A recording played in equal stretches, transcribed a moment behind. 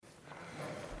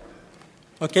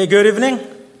Okay, good evening.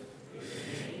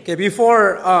 Okay,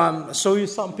 before show you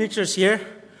some pictures here.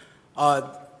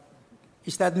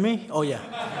 Is that me? Oh yeah,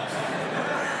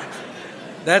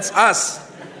 that's us.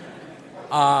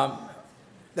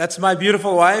 That's my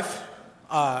beautiful wife.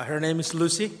 Her name is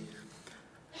Lucy,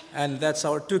 and that's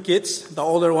our two kids. The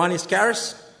older one is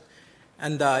Karis,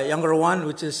 and the younger one,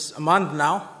 which is a month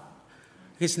now,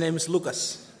 his name is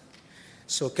Lucas.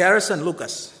 So Karis and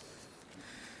Lucas.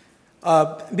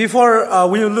 Before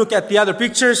we look at the other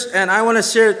pictures, and I want to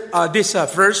share this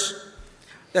verse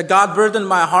that God burdened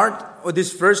my heart with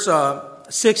this verse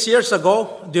 6 years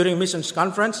ago during missions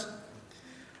conference.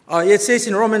 It says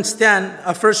in Romans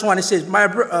 10, verse 1, it says, "My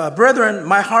brethren,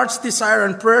 my heart's desire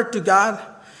and prayer to God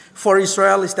for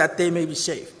Israel is that they may be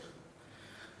saved."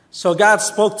 So God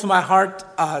spoke to my heart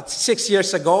 6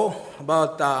 years ago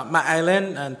about my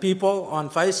island and people on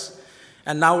Vice,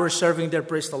 and now we're serving there,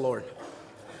 praise the Lord.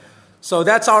 So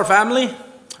that's our family.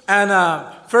 And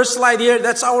first slide here,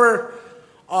 that's our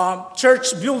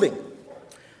church building.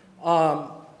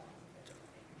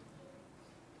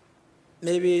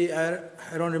 Maybe, I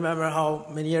don't remember how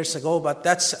many years ago, but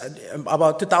that's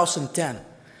about 2010.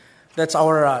 That's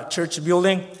our church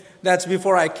building. That's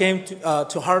before I came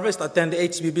to Harvest, attend the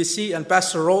HBBC, and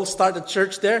Pastor Roll started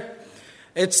church there.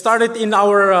 It started in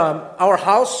our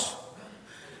house.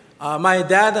 My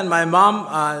dad and my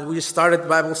mom, we started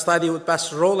Bible study with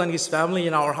Pastor Roll and his family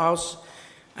in our house.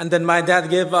 And then my dad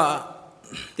gave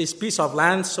this piece of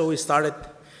land, so we started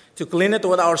to clean it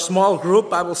with our small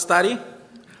group Bible study.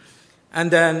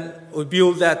 And then we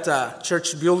built that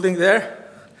church building there.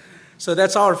 So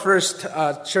that's our first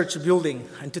church building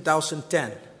in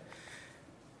 2010.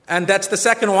 And that's the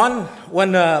second one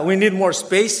when we need more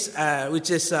space,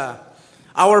 which is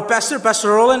our pastor,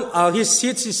 Pastor Roland. His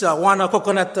seats is one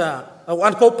coconut,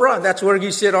 one copra. That's where he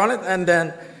sit on it, and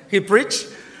then he preach.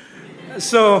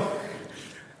 So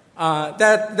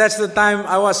that's the time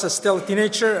I was still a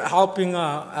teenager, helping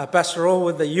Pastor Roland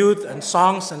with the youth and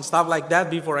songs and stuff like that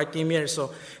before I came here.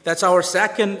 So that's our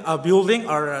second building,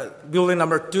 our building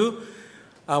number 2,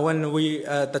 when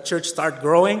the church started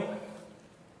growing.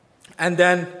 And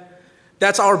then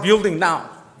that's our building now.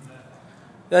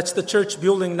 That's the church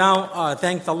building now.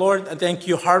 Thank the Lord. And thank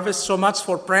you, Harvest, so much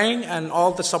for praying and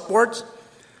all the support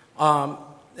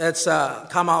that's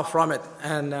come out from it.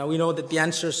 And we know that the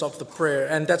answers of the prayer.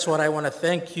 And that's what I want to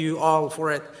thank you all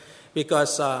for it.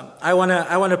 Because I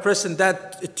want to present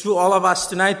that to all of us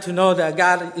tonight to know that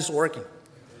God is working.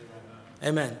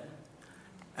 Amen.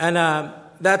 And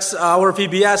that's our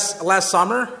VBS last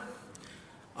summer.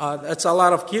 That's a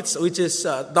lot of kids, which is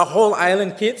the whole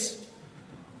island kids.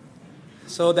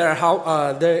 So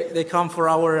they come for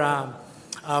our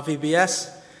VBS,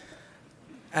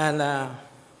 and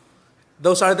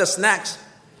those are the snacks.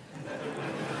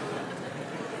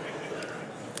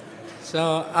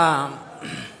 So,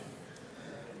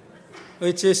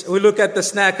 which is we look at the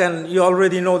snack, and you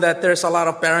already know that there's a lot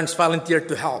of parents volunteer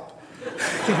to help.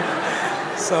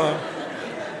 So.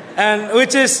 And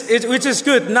which is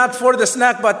good, not for the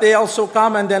snack, but they also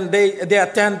come and then they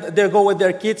attend, they go with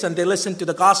their kids and they listen to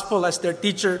the gospel as their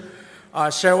teacher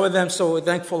share with them. So we're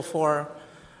thankful for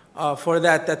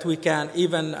that we can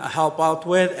even help out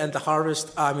with. And the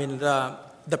harvest,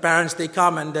 the parents, they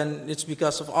come, and then it's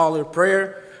because of all your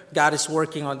prayer, God is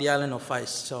working on the island of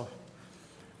Vice. So,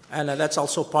 and that's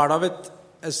also part of it.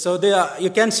 So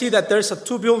you can see that there's a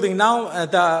 2 building now.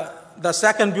 The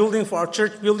second building for our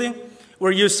church building, we're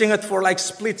using it for like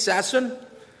split session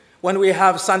when we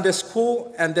have Sunday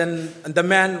school, and then the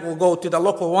men will go to the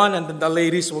local one, and then the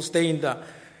ladies will stay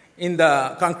in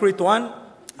the concrete one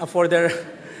for their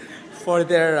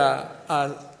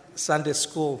Sunday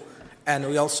school. And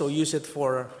we also use it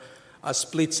for a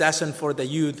split session for the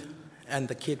youth and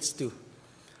the kids too.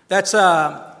 That's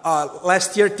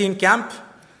last year teen camp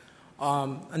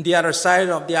on the other side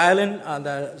of the island,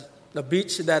 the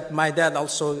beach that my dad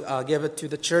also gave it to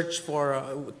the church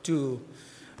to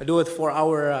do it for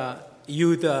our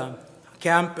youth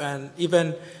camp. And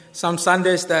even some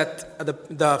Sundays that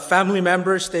the family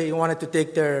members, they wanted to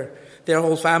take their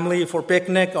whole family for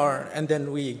picnic, and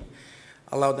then we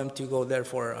allow them to go there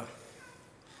for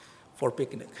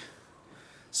picnic.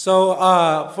 So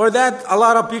for that, a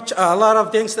lot of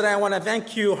things that I want to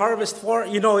thank you, Harvest, for.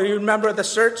 You remember the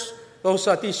shirts, those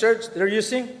T-shirts they're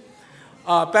using.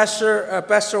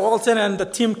 Pastor Walton and the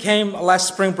team came last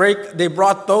spring break. They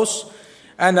brought those,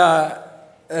 and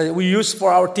we used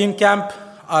for our teen camp.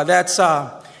 That's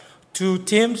 2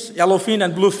 teams, yellowfin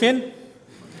and bluefin.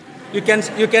 You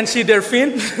can see their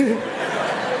fin.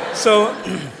 So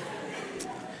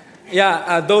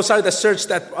those are the shirts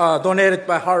that donated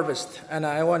by Harvest, and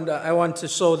I want to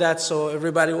show that so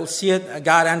everybody will see it.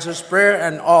 God answers prayer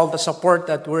and all the support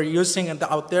that we're using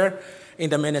out there in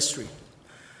the ministry.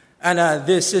 And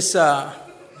this is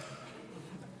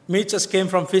me just came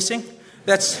from fishing.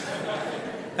 That's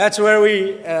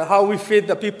where how we feed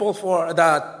the people for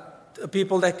the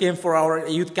people that came for our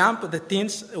youth camp, the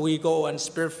teens. We go and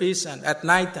spear fish and at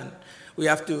night, and we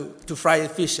have to fry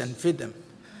fish and feed them.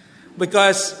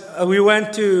 Because we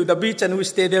went to the beach and we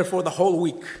stayed there for the whole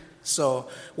week. So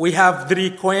we have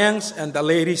 3 koyans, and the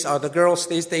ladies, the girls,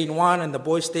 they stay in one, and the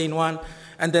boys stay in one.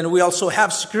 And then we also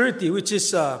have security, which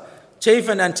is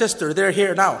Chafin and Chester. They're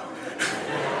here now.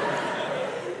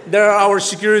 They're our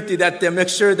security that they make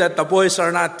sure that the boys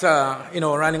are not,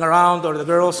 running around, or the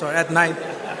girls are at night.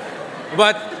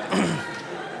 But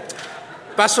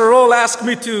Pastor Roll asked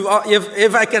me to,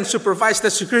 if I can supervise the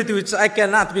security, which I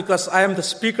cannot because I am the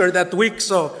speaker that week.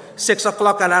 So 6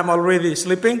 o'clock and I'm already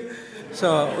sleeping.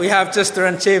 So we have Chester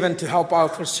and Chafin to help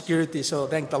out for security. So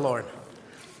thank the Lord.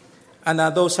 And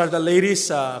those are the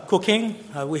ladies cooking.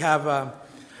 We have,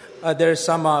 there's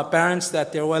some parents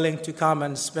that they're willing to come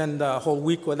and spend the whole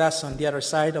week with us on the other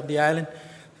side of the island,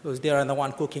 because they are the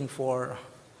one cooking for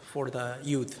the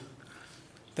youth.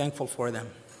 Thankful for them.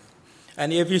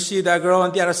 And if you see that girl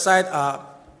on the other side,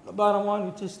 the bottom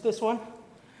one, which is this one,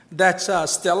 that's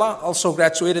Stella, also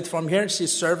graduated from here.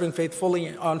 She's serving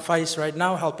faithfully on FICE right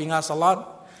now, helping us a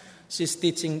lot. She's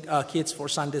teaching kids for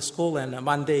Sunday school and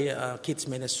Monday kids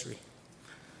ministry.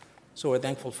 So we're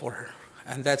thankful for her.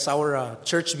 And that's our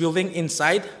church building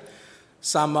inside.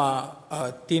 Some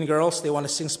teen girls, they want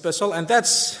to sing special. And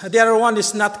that's, the other one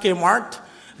is not Kmart.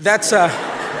 That's...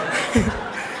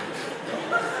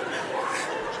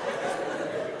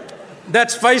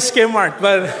 That's Vice Kmart,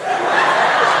 but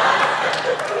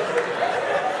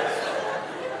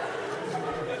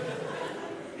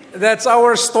that's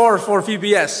our store for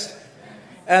VBS.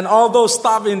 And all those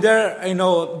stuff in there,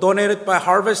 donated by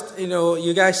Harvest.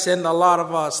 You guys send a lot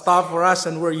of stuff for us,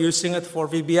 and we're using it for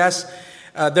VBS.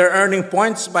 They're earning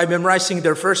points by memorizing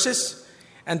their verses,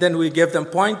 and then we give them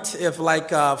point if,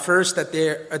 first that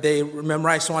they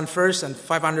memorize one verse and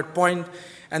 500 point.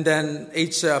 And then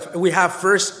we have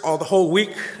first the whole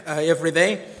week, every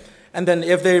day. And then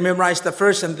if they memorize the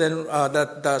first, and then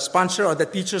the sponsor or the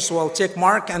teachers will check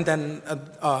mark. And then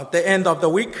at the end of the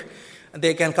week,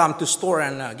 they can come to store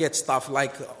and get stuff.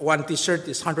 Like one T-shirt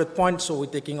is 100 points, so we're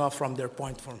taking off from their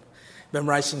point from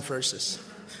memorizing verses.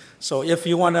 So if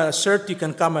you want a shirt, you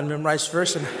can come and memorize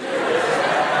verse.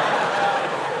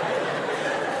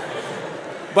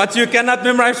 But you cannot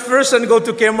memorize verse and go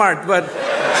to Kmart. But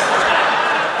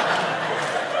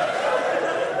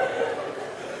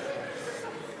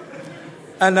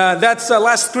and that's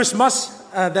last Christmas.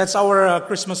 That's our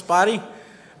Christmas party.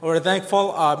 We're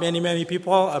thankful. Many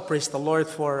people praise the Lord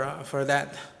for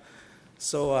that.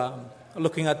 So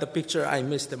looking at the picture, I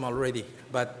missed them already.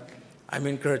 But I'm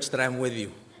encouraged that I'm with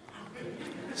you.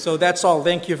 So that's all.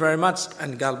 Thank you very much,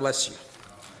 and God bless you.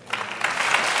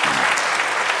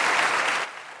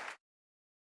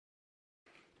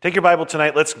 Take your Bible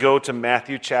tonight. Let's go to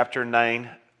Matthew chapter 9.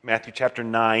 Matthew chapter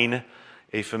 9,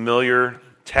 a familiar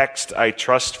text I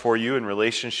trust for you in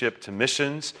relationship to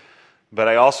missions, but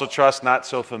I also trust not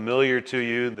so familiar to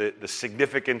you that the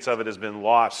significance of it has been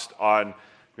lost on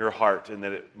your heart, and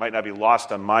that it might not be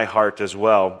lost on my heart as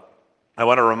well. I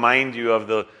want to remind you of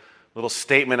the little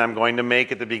statement I'm going to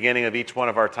make at the beginning of each one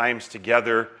of our times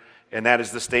together, and that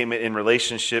is the statement in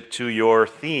relationship to your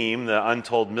theme, the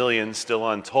untold millions still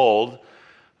untold.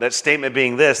 That statement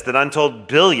being this, that untold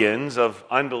billions of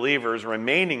unbelievers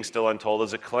remaining still untold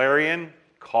is a clarion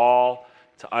call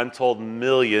to untold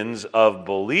millions of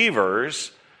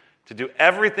believers to do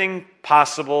everything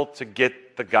possible to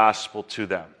get the gospel to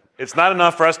them. It's not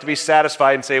enough for us to be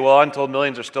satisfied and say, well, untold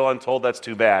millions are still untold, that's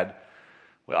too bad.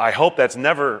 Well, I hope that's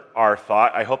never our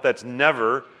thought. I hope that's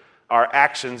never our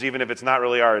actions, even if it's not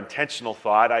really our intentional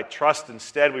thought. I trust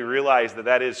instead we realize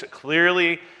that is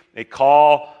clearly a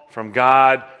call from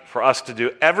God for us to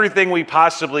do everything we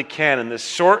possibly can in this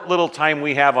short little time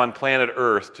we have on planet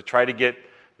Earth to try to get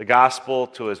the gospel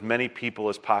to as many people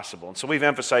as possible. And so we've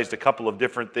emphasized a couple of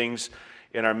different things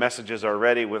in our messages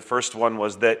already. The first one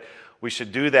was that we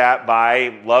should do that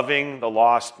by loving the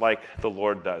lost like the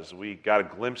Lord does. We got a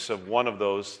glimpse of one of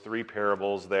those 3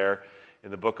 parables there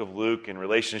in the book of Luke in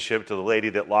relationship to the lady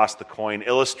that lost the coin,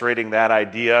 illustrating that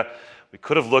idea. We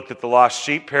could have looked at the lost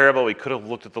sheep parable. We could have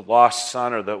looked at the lost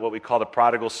son, or what we call the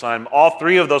prodigal son. All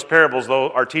 3 of those parables, though,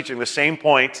 are teaching the same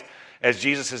point, as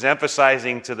Jesus is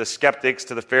emphasizing to the skeptics,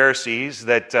 to the Pharisees,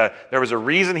 that there was a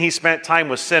reason he spent time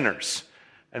with sinners.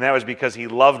 And that was because he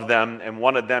loved them and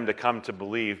wanted them to come to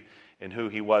believe in who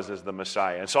he was as the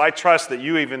Messiah. And so I trust that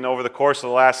you, even over the course of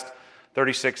the last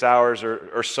 36 hours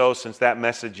or so since that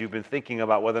message, you've been thinking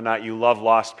about whether or not you love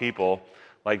lost people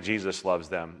like Jesus loves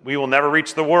them. We will never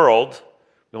reach the world.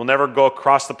 We will never go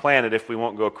across the planet if we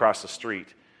won't go across the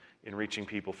street in reaching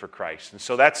people for Christ. And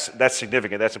so that's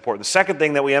significant. That's important. The second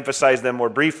thing that we emphasized then more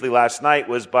briefly last night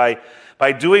was by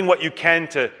doing what you can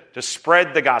to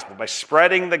spread the gospel, by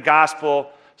spreading the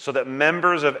gospel so that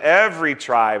members of every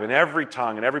tribe and every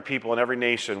tongue and every people and every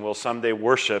nation will someday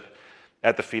worship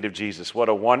at the feet of Jesus. What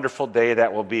a wonderful day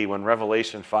that will be when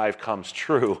Revelation 5 comes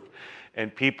true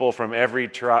and people from every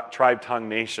tribe, tongue,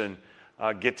 nation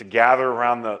get to gather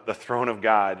around the throne of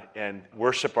God and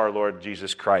worship our Lord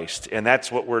Jesus Christ. And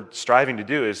that's what we're striving to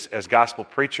do as gospel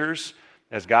preachers,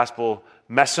 as gospel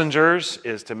messengers,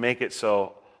 is to make it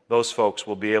so those folks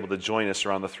will be able to join us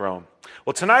around the throne.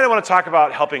 Well, tonight I want to talk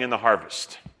about helping in the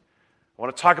harvest. I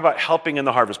want to talk about helping in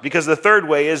the harvest, because the third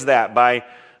way is that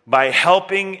by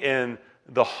helping in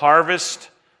the harvest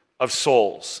of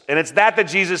souls. And it's that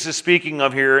Jesus is speaking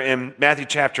of here in Matthew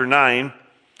chapter 9,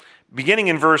 beginning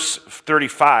in verse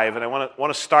 35. And I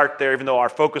want to start there, even though our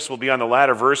focus will be on the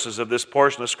latter verses of this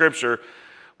portion of Scripture,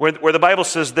 where the Bible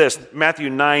says this, Matthew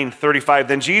 9:35.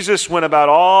 Then Jesus went about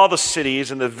all the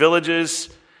cities and the villages,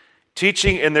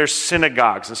 teaching in their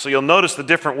synagogues. And so you'll notice the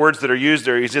different words that are used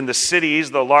there. He's in the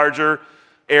cities, the larger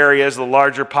areas, the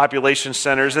larger population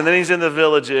centers, and then he's in the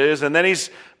villages, and then he's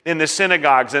in the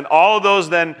synagogues. And all of those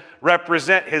then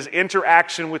represent his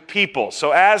interaction with people.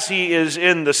 So as he is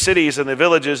in the cities and the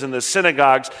villages and the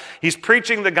synagogues, he's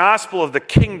preaching the gospel of the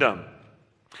kingdom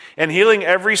and healing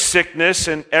every sickness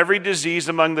and every disease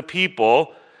among the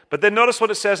people. But then notice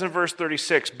what it says in verse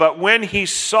 36. But when he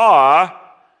saw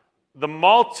the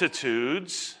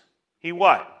multitudes, he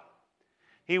what?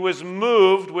 He was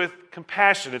moved with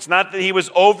compassion. It's not that he was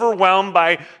overwhelmed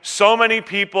by so many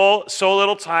people, so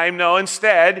little time. No,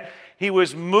 instead, he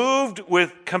was moved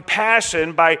with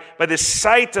compassion by the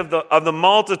sight of the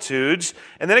multitudes.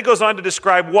 And then it goes on to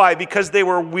describe why. Because they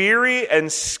were weary and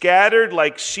scattered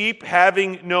like sheep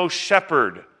having no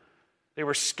shepherd. They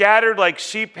were scattered like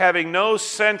sheep having no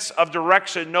sense of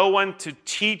direction, no one to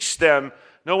teach them,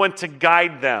 no one to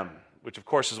guide them, which of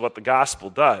course is what the gospel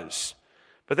does.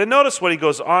 But then notice what he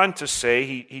goes on to say.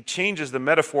 He changes the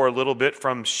metaphor a little bit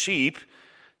from sheep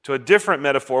to a different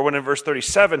metaphor when in verse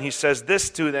 37 he says this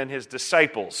to then his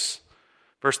disciples.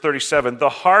 Verse 37, the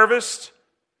harvest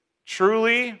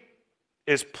truly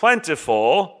is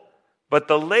plentiful, but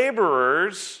the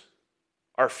laborers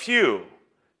are few.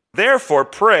 Therefore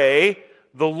pray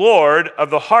the Lord of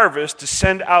the harvest to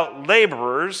send out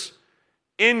laborers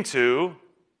into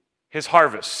his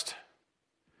harvest.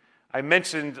 I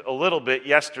mentioned a little bit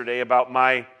yesterday about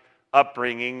my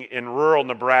upbringing in rural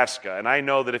Nebraska, and I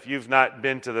know that if you've not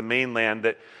been to the mainland,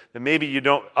 that maybe you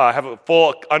don't have a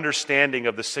full understanding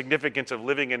of the significance of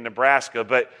living in Nebraska,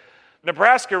 but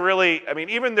Nebraska really,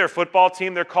 even their football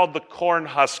team, they're called the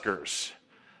Cornhuskers.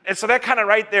 And so that kind of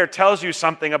right there tells you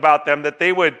something about them, that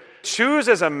they would choose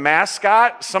as a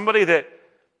mascot somebody that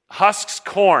husks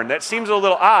corn. That seems a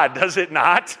little odd, does it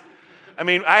not?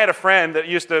 I had a friend that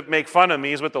used to make fun of me.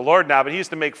 He's with the Lord now, but he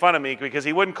used to make fun of me because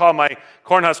he wouldn't call my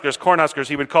Cornhuskers.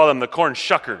 He would call them the Corn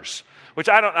Shuckers, which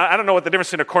I don't know what the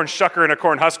difference between a Corn Shucker and a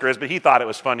Corn Husker is, but he thought it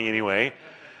was funny anyway.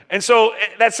 And so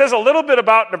that says a little bit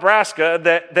about Nebraska,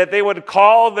 that they would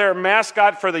call their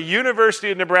mascot for the University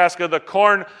of Nebraska the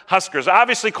Corn Huskers.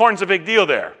 Obviously, corn's a big deal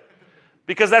there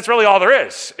because that's really all there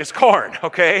is corn,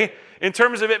 okay? In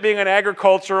terms of it being an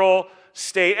agricultural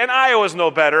state, and Iowa's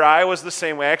no better. Iowa's the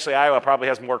same way. Actually, Iowa probably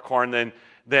has more corn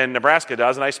than Nebraska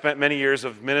does, and I spent many years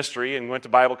of ministry and went to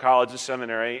Bible college and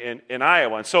seminary in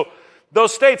Iowa. And so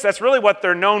those states, that's really what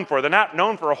they're known for. They're not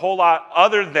known for a whole lot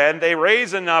other than they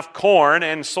raise enough corn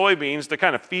and soybeans to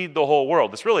kind of feed the whole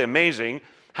world. It's really amazing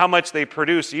how much they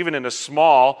produce, even in a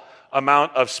small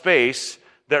amount of space,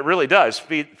 that really does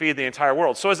feed the entire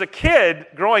world. So as a kid,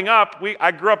 growing up, we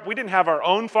didn't have our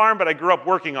own farm, but I grew up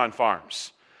working on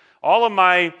farms. All of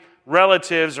my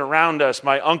relatives around us,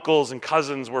 my uncles and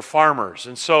cousins, were farmers.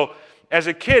 And so as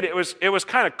a kid, it was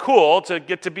kind of cool to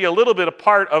get to be a little bit a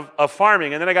part of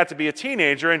farming. And then I got to be a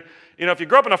teenager. And, if you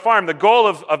grow up on a farm, the goal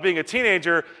of being a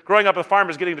teenager, growing up on a farm,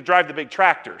 is getting to drive the big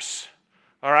tractors.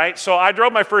 All right? So I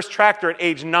drove my first tractor at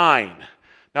age 9.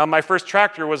 Now, my first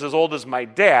tractor was as old as my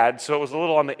dad, so it was a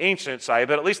little on the ancient side,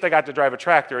 but at least I got to drive a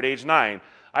tractor at age 9.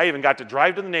 I even got to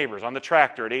drive to the neighbors on the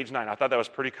tractor at age 9. I thought that was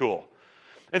pretty cool.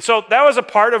 And so that was a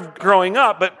part of growing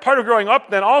up, but part of growing up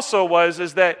then also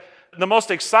is that the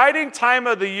most exciting time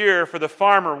of the year for the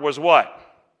farmer was what?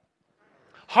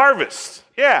 harvest.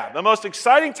 Yeah, the most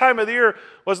exciting time of the year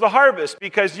was the harvest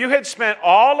because you had spent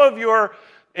all of your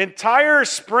entire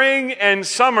spring and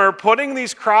summer putting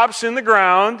these crops in the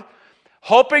ground,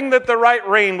 hoping that the right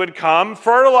rain would come,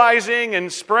 fertilizing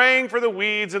and spraying for the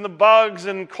weeds and the bugs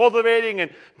and cultivating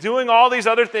and doing all these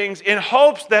other things in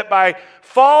hopes that by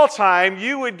fall time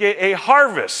you would get a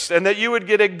harvest and that you would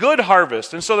get a good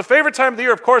harvest. And so the favorite time of the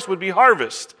year, of course, would be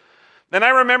harvest. And I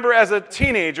remember as a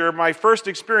teenager, my first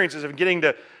experiences of getting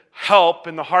to help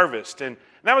in the harvest. And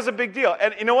that was a big deal.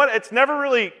 And you know what? It's never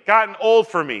really gotten old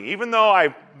for me. Even though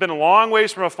I've been a long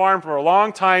ways from a farm for a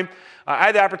long time, I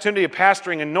had the opportunity of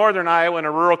pastoring in northern Iowa in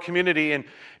a rural community, and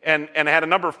I had a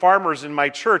number of farmers in my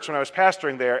church when I was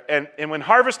pastoring there. And when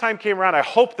harvest time came around, I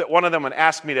hoped that one of them would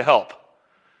ask me to help.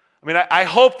 I mean, I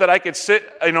hoped that I could sit,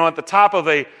 at the top of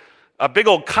a big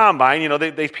old combine.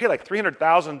 They pay like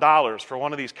 $300,000 for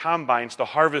one of these combines to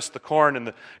harvest the corn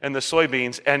and the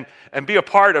soybeans and be a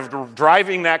part of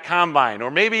driving that combine, or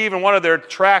maybe even one of their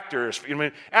tractors.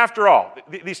 After all,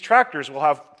 these tractors will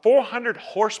have 400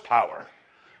 horsepower.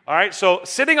 All right, so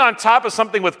sitting on top of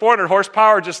something with 400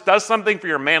 horsepower just does something for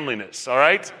your manliness, all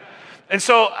right? And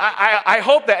so I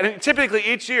hope that, and typically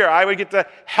each year I would get to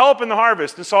help in the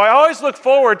harvest. And so I always look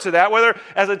forward to that, whether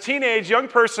as a teenage young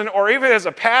person or even as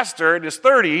a pastor in his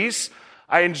 30s,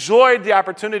 I enjoyed the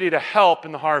opportunity to help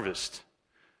in the harvest.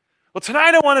 Well,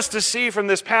 tonight I want us to see from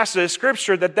this passage of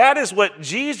Scripture that is what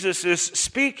Jesus is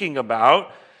speaking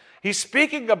about. He's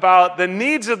speaking about the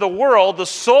needs of the world, the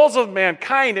souls of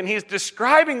mankind, and he's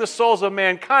describing the souls of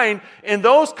mankind in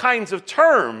those kinds of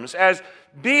terms as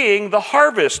being the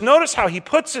harvest. Notice how he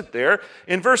puts it there.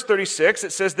 In verse 36,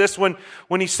 it says this, when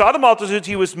he saw the multitudes,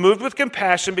 he was moved with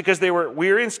compassion because they were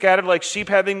weary and scattered like sheep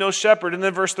having no shepherd. And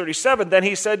then verse 37, then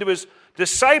he said to his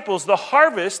disciples, the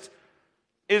harvest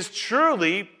is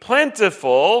truly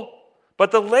plentiful,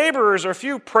 but the laborers are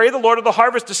few. Pray the Lord of the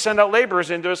harvest to send out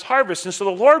laborers into his harvest. And so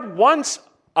the Lord wants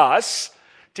us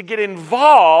to get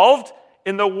involved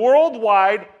in the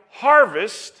worldwide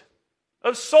harvest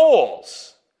of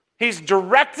souls. He's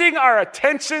directing our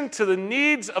attention to the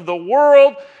needs of the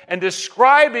world and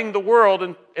describing the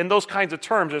world in those kinds of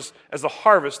terms as the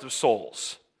harvest of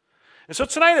souls. And so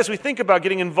tonight, as we think about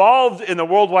getting involved in the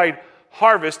worldwide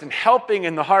harvest and helping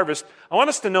in the harvest, I want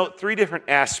us to note three different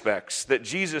aspects that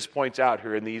Jesus points out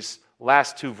here in these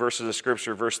last two verses of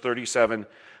Scripture, verse 37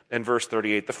 and verse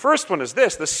 38. The first one is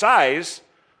this, the size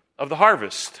of the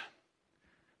harvest.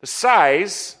 The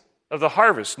size of the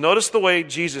harvest. Notice the way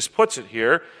Jesus puts it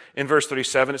here in verse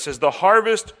 37. It says, the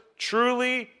harvest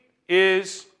truly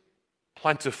is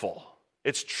plentiful.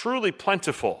 It's truly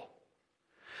plentiful.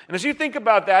 And as you think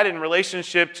about that in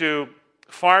relationship to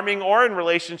farming or in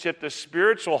relationship to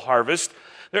spiritual harvest,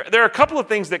 there are a couple of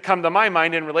things that come to my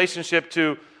mind in relationship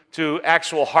to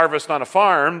actual harvest on a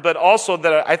farm, but also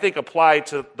that I think apply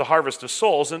to the harvest of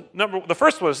souls. And the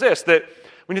first one is this, that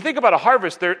when you think about a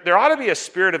harvest, there ought to be a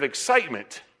spirit of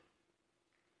excitement.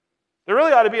 There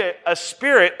really ought to be a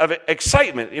spirit of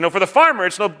excitement. For the farmer,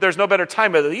 there's no better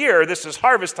time of the year. This is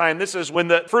harvest time. This is when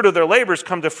the fruit of their labors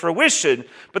come to fruition.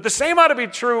 But the same ought to be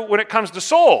true when it comes to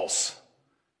souls,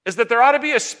 is that there ought to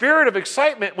be a spirit of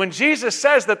excitement when Jesus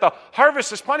says that the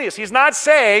harvest is plenteous. He's not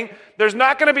saying there's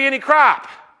not going to be any crop.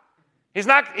 He's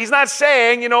not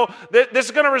saying, that this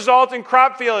is going to result in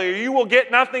crop failure. You will get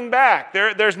nothing back.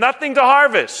 There's nothing to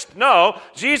harvest. No,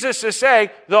 Jesus is saying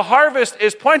the harvest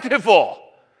is plentiful.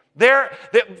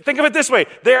 Think of it this way.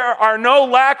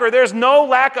 There's no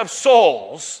lack of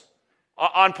souls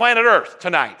on planet Earth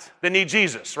tonight that need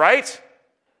Jesus, right?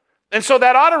 And so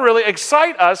that ought to really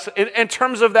excite us in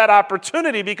terms of that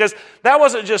opportunity, because that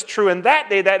wasn't just true in that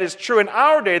day, that is true in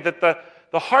our day, that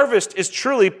the harvest is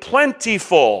truly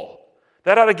plentiful.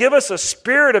 That ought to give us a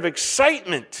spirit of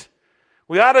excitement.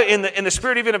 We ought to, in the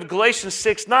spirit even of Galatians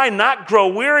 6:9, not grow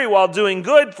weary while doing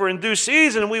good, for in due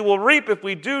season we will reap if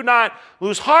we do not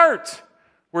lose heart,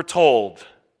 we're told.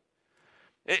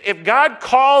 If God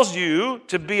calls you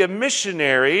to be a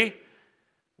missionary,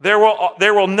 there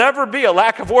will never be a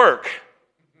lack of work.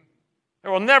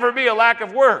 There will never be a lack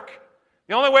of work.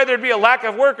 The only way there'd be a lack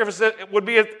of work would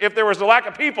be if there was a lack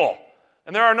of people.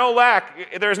 And there's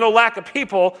no lack of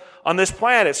people on this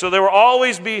planet. So there will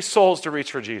always be souls to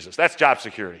reach for Jesus. That's job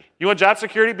security. You want job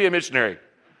security? Be a missionary.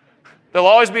 There'll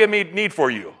always be a need for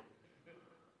you.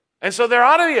 And so there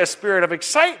ought to be a spirit of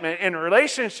excitement in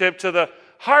relationship to the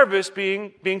harvest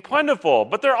being plentiful.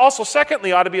 But there also,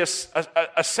 secondly, ought to be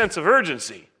a sense of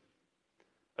urgency.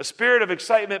 A spirit of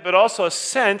excitement, but also a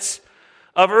sense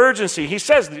of urgency. He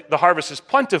says the harvest is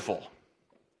plentiful.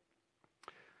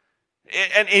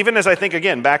 And even as I think,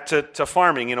 again, back to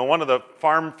farming, one of the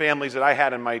farm families that I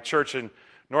had in my church in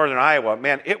northern Iowa,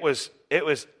 man, it was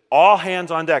all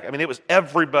hands on deck. I mean, it was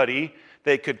everybody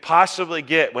they could possibly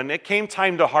get. When it came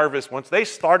time to harvest, once they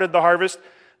started the harvest,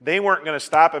 they weren't going to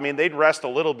stop. I mean, they'd rest a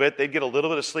little bit. They'd get a little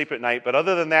bit of sleep at night. But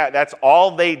other than that, that's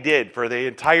all they did for the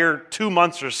entire 2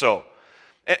 months or so.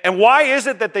 And why is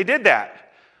it that they did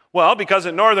that? Well, because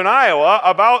in northern Iowa,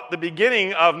 about the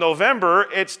beginning of November,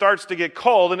 it starts to get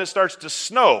cold and it starts to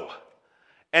snow.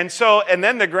 And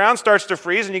then the ground starts to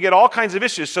freeze and you get all kinds of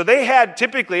issues. So they had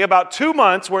typically about 2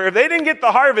 months where if they didn't get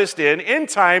the harvest in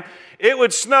time, it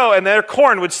would snow and their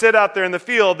corn would sit out there in the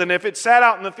field. And if it sat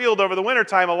out in the field over the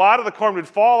wintertime, a lot of the corn would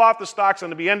fall off the stalks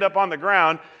and end up on the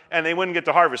ground and they wouldn't get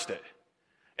to harvest it.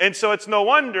 And so it's no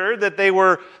wonder that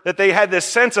they had this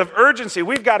sense of urgency.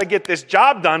 We've got to get this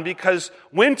job done because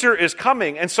winter is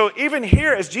coming. And so even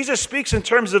here, as Jesus speaks in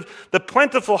terms of the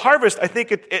plentiful harvest, I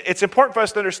think it's important for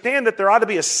us to understand that there ought to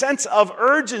be a sense of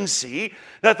urgency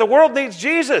that the world needs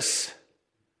Jesus.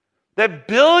 That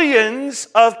billions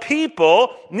of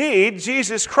people need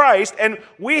Jesus Christ, and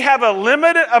we have a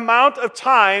limited amount of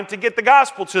time to get the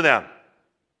gospel to them.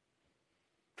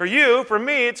 For you, for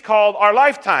me, it's called our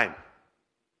lifetime.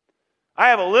 I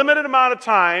have a limited amount of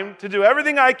time to do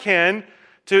everything I can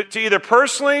to either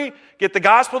personally get the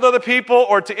gospel to other people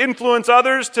or to influence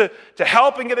others to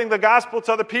help in getting the gospel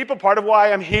to other people. Part of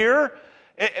why I'm here,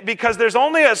 because there's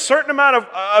only a certain amount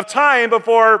of time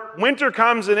before winter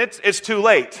comes and it's too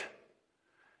late.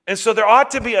 And so there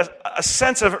ought to be a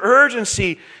sense of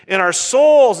urgency in our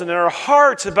souls and in our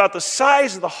hearts about the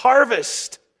size of the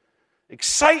harvest.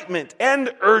 Excitement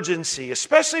and urgency,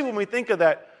 especially when we think of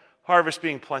that harvest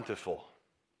being plentiful.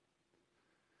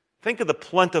 Think of the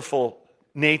plentiful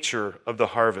nature of the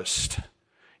harvest.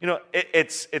 You know,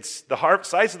 it's the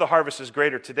size of the harvest is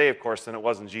greater today, of course, than it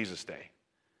was in Jesus' day.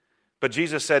 But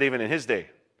Jesus said even in his day,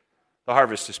 the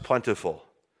harvest is plentiful.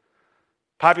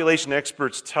 Population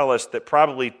experts tell us that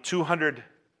probably 200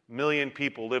 million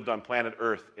people lived on planet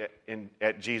Earth in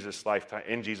Jesus'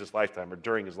 lifetime or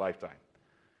during his lifetime.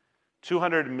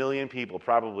 200 million people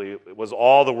probably was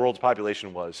all the world's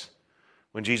population was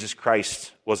when Jesus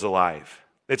Christ was alive.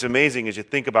 It's amazing as you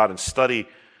think about and study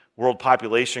world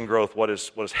population growth, what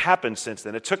has happened since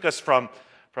then. It took us from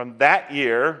that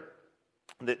year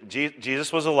that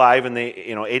Jesus was alive in the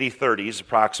 8030s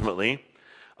approximately.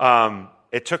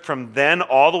 It took from then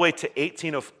all the way to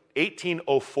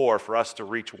 1804 for us to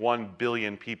reach 1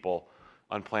 billion people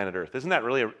on planet Earth. Isn't that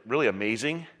really, really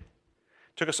amazing?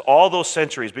 It took us all those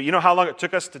centuries, but you know how long it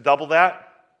took us to double that?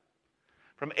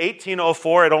 From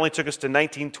 1804, it only took us to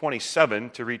 1927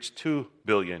 to reach 2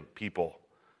 billion people.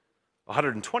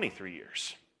 123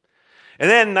 years. And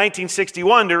then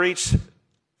 1961 to reach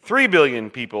 3 billion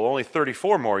people, only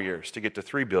 34 more years to get to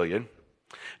 3 billion.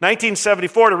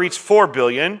 1974 to reach 4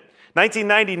 billion.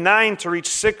 1999 to reach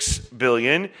 6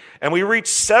 billion. And we reached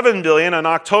 7 billion on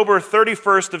October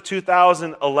 31st of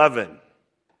 2011.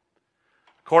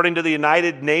 According to the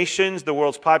United Nations, the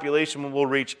world's population will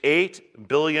reach 8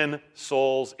 billion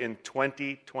souls in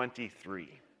 2023.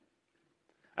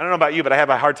 I don't know about you, but I have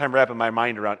a hard time wrapping my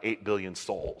mind around 8 billion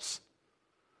souls.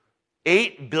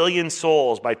 8 billion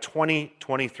souls by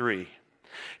 2023.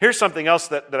 Here's something else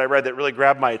that I read that really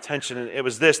grabbed my attention, and it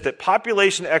was this, that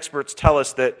population experts tell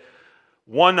us that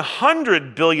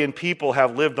 100 billion people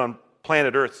have lived on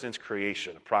planet Earth since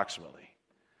creation, approximately.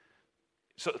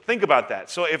 So think about that.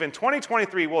 So if in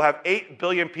 2023 we'll have 8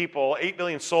 billion people, 8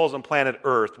 billion souls on planet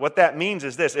Earth, what that means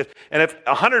is this. If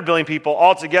 100 billion people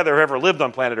altogether have ever lived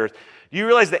on planet Earth, do you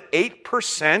realize that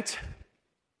 8%,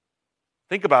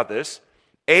 think about this,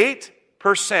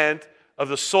 8% of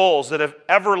the souls that have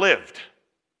ever lived,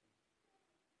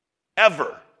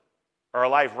 ever, are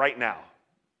alive right now?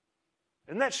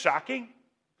 Isn't that shocking?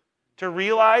 To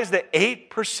realize that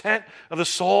 8% of the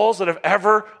souls that have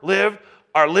ever lived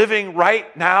are living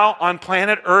right now on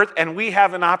planet Earth, and we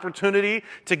have an opportunity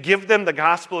to give them the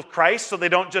gospel of Christ so they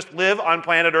don't just live on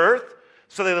planet Earth,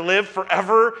 so they live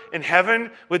forever in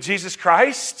heaven with Jesus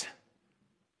Christ.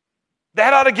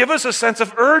 That ought to give us a sense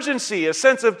of urgency, a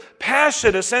sense of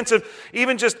passion, a sense of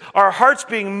even just our hearts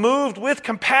being moved with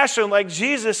compassion like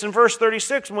Jesus in verse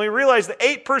 36 when we realize that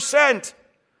 8%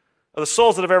 of the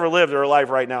souls that have ever lived are alive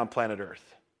right now on planet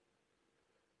Earth.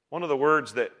 One of the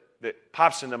words that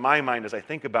pops into my mind as I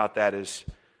think about that is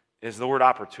the word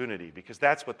opportunity, because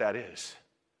that's what that is.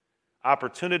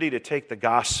 Opportunity to take the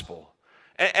gospel.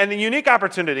 And a unique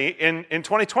opportunity in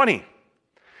 2020.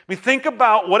 We think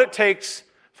about what it takes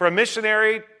for a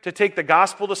missionary to take the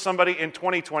gospel to somebody in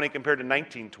 2020 compared to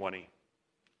 1920.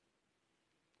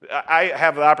 I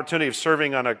have the opportunity of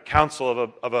serving on a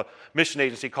council of a mission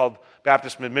agency called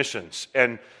Baptist Mid-Missions.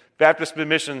 And Baptist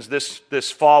Missions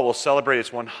this fall will celebrate its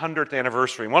 100th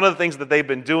anniversary. One of the things that they've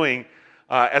been doing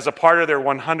as a part of their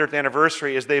 100th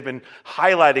anniversary is they've been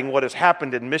highlighting what has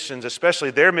happened in missions, especially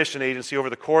their mission agency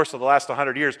over the course of the last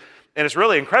 100 years. And it's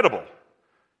really incredible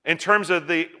in terms of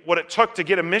what it took to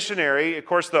get a missionary. Of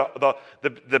course,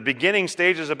 the beginning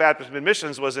stages of Baptist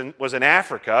Missions was in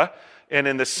Africa, and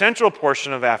in the central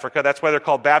portion of Africa. That's why they're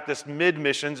called Baptist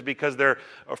Mid-Missions, because their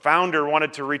founder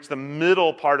wanted to reach the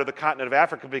middle part of the continent of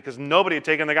Africa because nobody had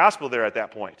taken the gospel there at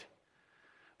that point.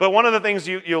 But one of the things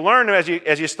you learn as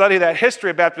you study that history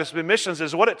of Baptist Missions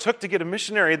is what it took to get a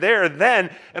missionary there then,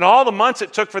 and all the months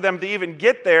it took for them to even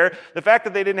get there, the fact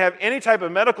that they didn't have any type of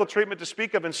medical treatment to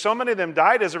speak of, and so many of them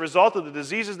died as a result of the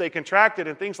diseases they contracted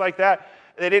and things like that.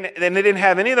 They didn't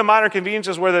have any of the modern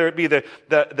conveniences, whether it be the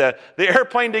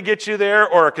airplane to get you there,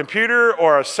 or a computer,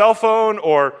 or a cell phone,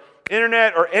 or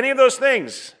internet, or any of those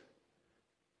things.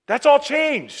 That's all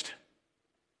changed.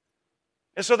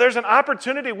 And so there's an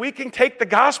opportunity. We can take the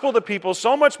gospel to people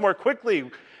so much more quickly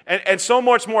and so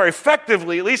much more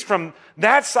effectively, at least from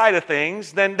that side of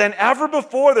things, than ever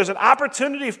before. There's an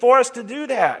opportunity for us to do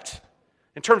that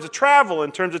in terms of travel,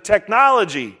 in terms of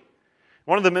technology.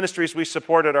 One of the ministries we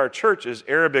support at our church is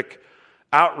Arabic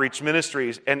Outreach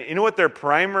Ministries. And you know what their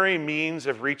primary means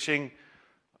of reaching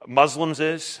Muslims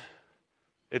is?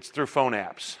 It's through phone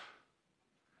apps.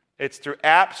 It's through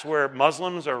apps where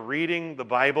Muslims are reading the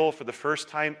Bible for the first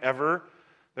time ever.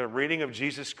 They're reading of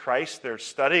Jesus Christ. They're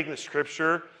studying the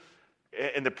Scripture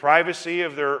in the privacy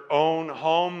of their own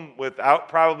home without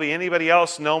probably anybody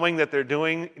else knowing that they're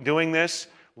doing this,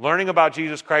 learning about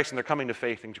Jesus Christ, and they're coming to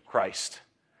faith in Christ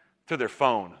through their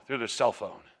phone, through their cell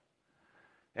phone.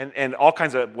 And all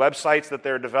kinds of websites that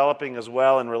they're developing as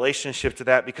well in relationship to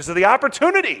that because of the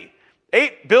opportunity.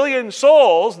 8 billion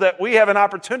souls that we have an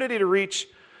opportunity to reach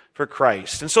for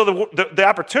Christ. And so the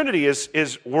opportunity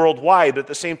is worldwide, but at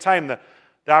the same time, the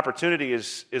opportunity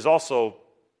is also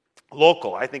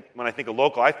local. I think when I think of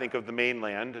local, I think of the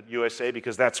mainland, USA,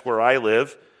 because that's where I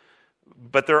live.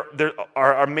 But there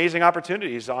are amazing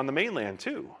opportunities on the mainland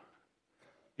too.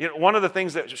 You know, one of the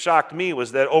things that shocked me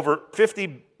was that over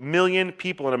 50 million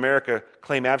people in America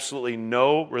claim absolutely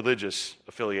no religious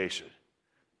affiliation.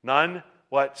 None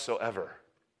whatsoever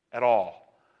at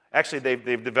all. Actually,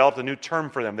 they've developed a new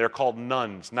term for them. They're called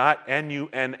nuns, not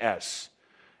N-U-N-S.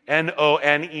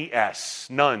 N-O-N-E-S,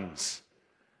 nuns.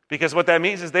 Because what that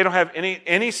means is they don't have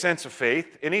any sense of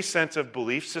faith, any sense of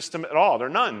belief system at all. They're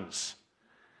nuns.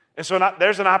 And so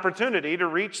there's an opportunity to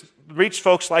reach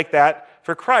folks like that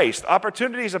for Christ.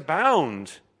 Opportunities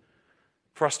abound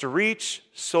for us to reach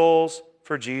souls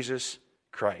for Jesus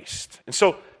Christ. And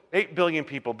so 8 billion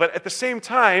people. But at the same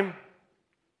time,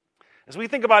 as we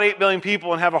think about 8 billion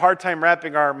people and have a hard time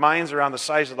wrapping our minds around the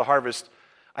size of the harvest,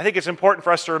 I think it's important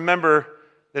for us to remember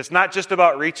that it's not just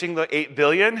about reaching the 8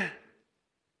 billion,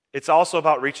 it's also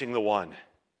about reaching the one.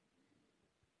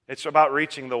 It's about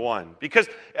reaching the one. Because,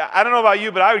 I don't know about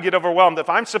you, but I would get overwhelmed. If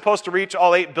I'm supposed to reach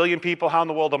all 8 billion people, how in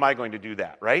the world am I going to do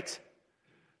that, right?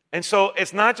 And so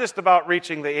it's not just about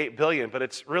reaching the 8 billion, but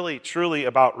it's really, truly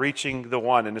about reaching the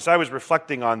one. And as I was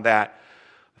reflecting on that,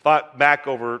 I thought back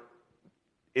over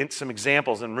some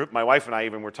examples, and my wife and I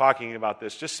even were talking about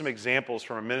this, just some examples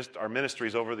from our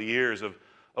ministries over the years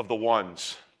of the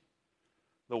ones.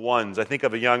 The ones. I think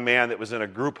of a young man that was in a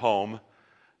group home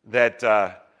that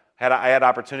I had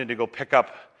opportunity to go pick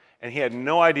up, and he had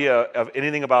no idea of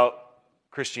anything about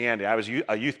Christianity. I was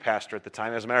a youth pastor at the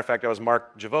time. As a matter of fact, I was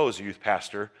Mark Javot's youth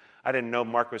pastor. I didn't know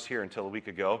Mark was here until a week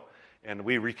ago, and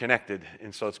we reconnected,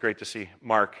 and so it's great to see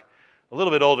Mark. A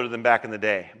little bit older than back in the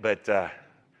day, but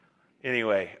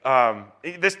anyway,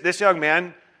 this young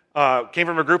man came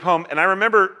from a group home, and I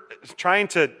remember trying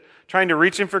to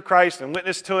reach him for Christ and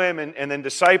witness to him and then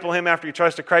disciple him after he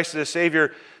trusted Christ as a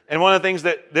Savior. And one of the things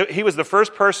that he was the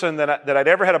first person that I'd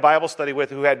ever had a Bible study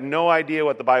with who had no idea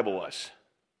what the Bible was.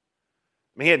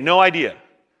 I mean, he had no idea.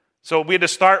 So we had to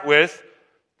start with,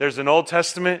 there's an Old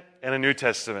Testament and a New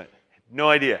Testament. No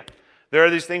idea. There are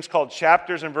these things called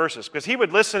chapters and verses. Because he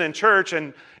would listen in church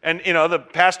and the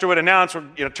pastor would announce,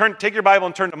 take your Bible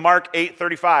and turn to Mark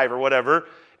 8:35 or whatever.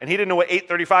 And he didn't know what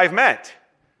 8:35 meant.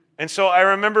 And so I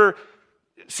remember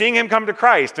seeing him come to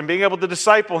Christ and being able to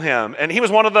disciple him. And he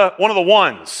was one of the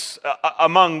ones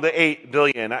among the 8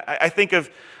 billion. I think of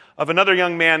another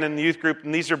young man in the youth group,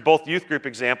 and these are both youth group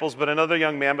examples, but another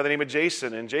young man by the name of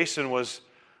Jason. And Jason was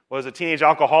a teenage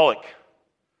alcoholic.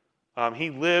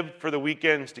 He lived for the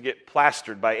weekends to get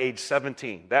plastered by age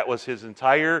 17. That was his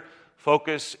entire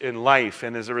focus in life.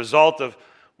 And as a result of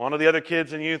one of the other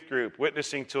kids in youth group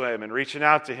witnessing to him and reaching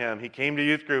out to him, he came to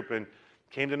youth group and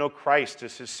came to know Christ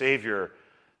as his Savior.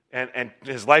 And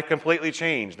his life completely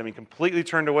changed. I mean, completely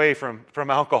turned away from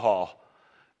alcohol.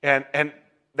 And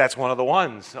that's one of the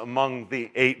ones among the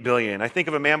 8 billion. I think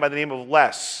of a man by the name of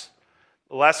Les.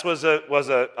 Les was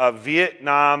a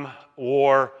Vietnam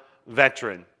War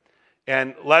veteran.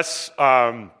 And Les,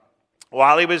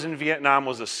 while he was in Vietnam,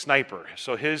 was a sniper.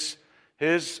 So his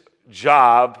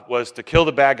job was to kill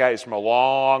the bad guys from a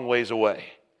long ways away.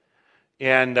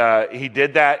 And he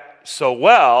did that so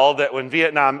well that when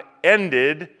Vietnam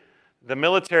ended, the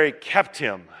military kept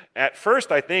him. At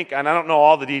first, I think, and I don't know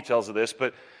all the details of this,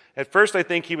 but at first I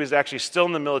think he was actually still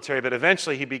in the military, but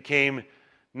eventually he became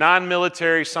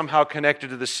non-military, somehow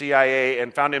connected to the CIA,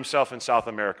 and found himself in South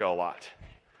America a lot.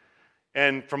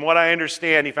 And from what I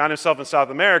understand, he found himself in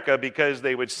South America because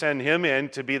they would send him in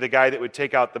to be the guy that would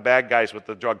take out the bad guys with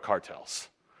the drug cartels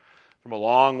from a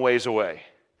long ways away.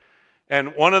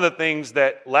 And one of the things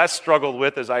that Les struggled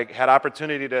with, as I had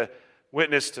opportunity to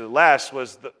witness to Les,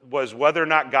 was whether or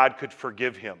not God could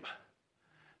forgive him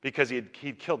because he'd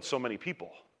killed so many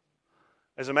people.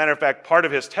 As a matter of fact, part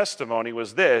of his testimony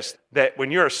was this, that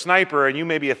when you're a sniper and you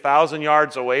may be 1,000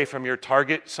 yards away from your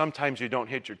target, sometimes you don't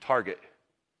hit your target.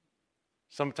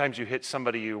 Sometimes you hit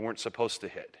somebody you weren't supposed to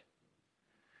hit.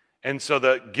 And so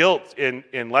the guilt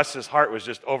in Les's heart was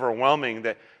just overwhelming,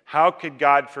 that how could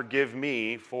God forgive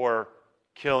me for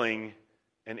killing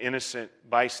an innocent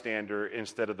bystander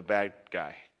instead of the bad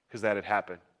guy? Because that had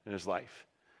happened in his life.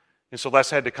 And so Les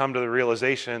had to come to the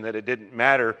realization that it didn't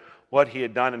matter what he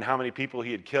had done and how many people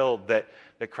he had killed, that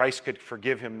Christ could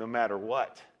forgive him no matter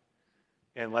what.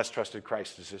 And Les trusted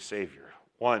Christ as his Savior,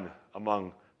 one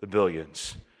among the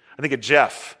billions. I think of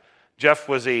Jeff. Jeff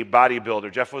was a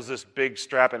bodybuilder. Jeff was this big,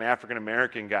 strapping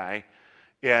African-American guy.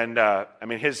 And,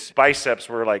 his biceps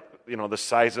were like, the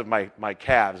size of my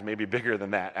calves, maybe bigger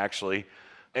than that, actually,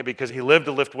 and because he lived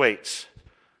to lift weights.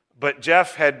 But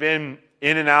Jeff had been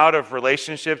in and out of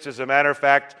relationships. As a matter of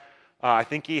fact, I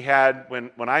think he had,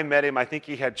 when I met him, I think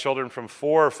he had children from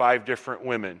 4 or 5 different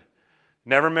women.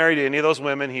 Never married any of those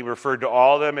women. He referred to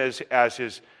all of them as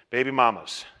his baby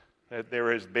mamas. They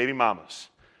were his baby mamas.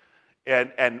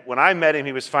 And when I met him,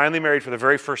 he was finally married for the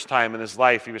very first time in his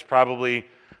life. He was probably,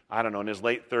 in his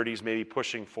late 30s, maybe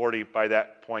pushing 40 by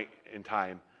that point in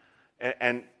time.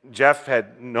 And Jeff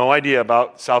had no idea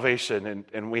about salvation,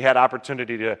 and we had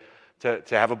opportunity to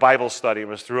have a Bible study. It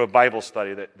was through a Bible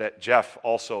study that Jeff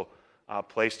also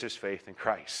placed his faith in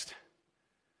Christ.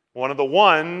 One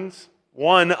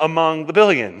among the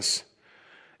billions.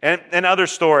 And other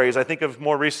stories. I think of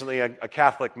more recently a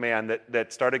Catholic man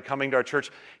that started coming to our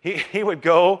church. He would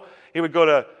go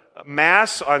to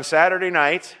Mass on Saturday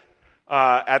night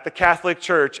at the Catholic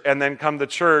church, and then come to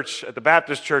church at the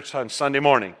Baptist church on Sunday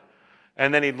morning.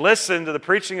 And then he'd listen to the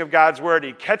preaching of God's word.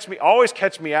 He'd always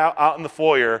catch me out in the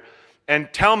foyer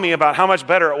and tell me about how much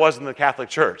better it was in the Catholic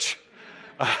church.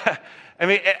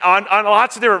 On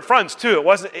lots of different fronts too. It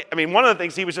wasn't. One of the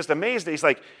things he was just amazed at. He's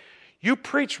like, "You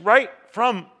preach right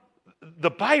from the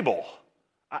Bible.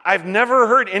 I've never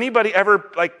heard anybody ever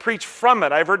preach from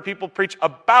it. I've heard people preach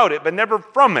about it, but never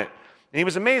from it." And he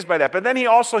was amazed by that. But then he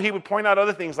would point out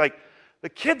other things like, the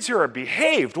kids here are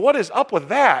behaved. What is up with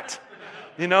that?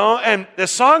 And the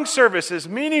song service is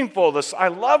meaningful. I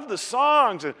love the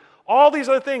songs and all these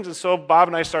other things. And so Bob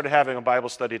and I started having a Bible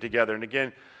study together. And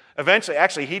again, eventually,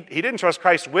 actually, he didn't trust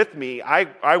Christ with me.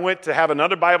 I went to have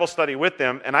another Bible study with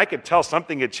him, and I could tell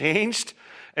something had changed.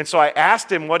 And so I asked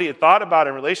him what he had thought about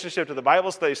in relationship to the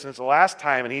Bible study since the last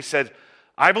time, and he said,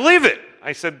 "I believe it."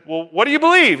 I said, "Well, what do you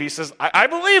believe?" He says, I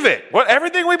believe it.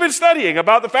 Everything we've been studying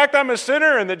about the fact I'm a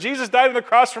sinner and that Jesus died on the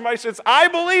cross for my sins, I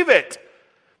believe it.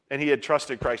 And he had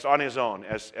trusted Christ on his own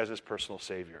as his personal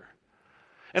Savior.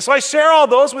 And so I share all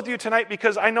those with you tonight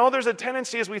because I know there's a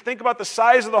tendency as we think about the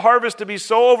size of the harvest to be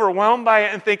so overwhelmed by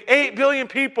it and think, 8 billion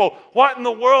people, what in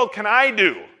the world can I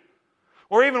do?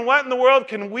 Or even, what in the world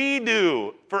can we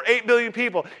do for 8 billion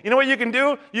people? You know what you can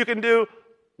do? You can do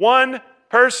one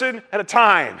person at a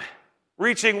time,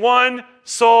 reaching one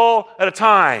soul at a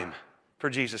time for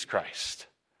Jesus Christ.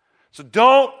 So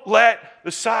don't let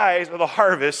the size of the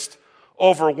harvest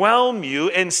overwhelm you.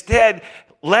 Instead,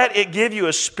 let it give you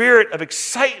a spirit of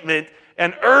excitement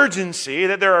and urgency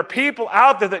that there are people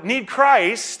out there that need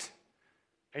Christ,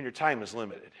 and your time is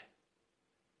limited.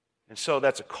 And so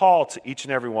that's a call to each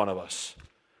and every one of us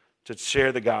to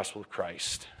share the gospel of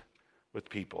Christ with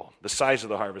people. The size of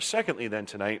the harvest. Secondly, then,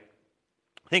 tonight,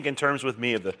 think in terms with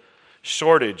me of the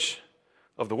shortage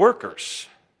of the workers.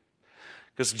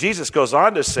 Because Jesus goes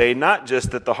on to say not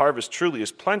just that the harvest truly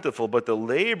is plentiful, but the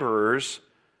laborers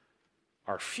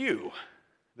are few.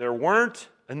 There weren't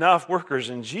enough workers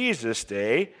in Jesus'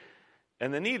 day,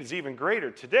 and the need is even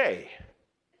greater today.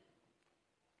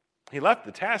 He left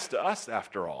the task to us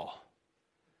after all.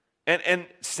 And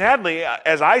sadly,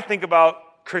 as I think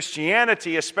about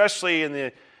Christianity, especially in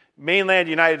the mainland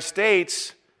United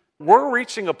States, we're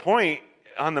reaching a point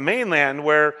on the mainland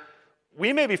where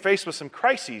we may be faced with some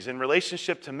crises in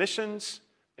relationship to missions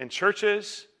and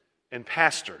churches and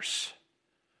pastors.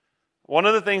 One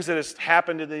of the things that has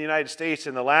happened in the United States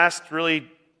in the last really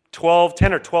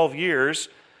 10 or 12 years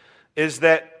is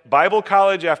that Bible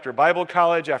college after Bible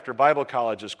college after Bible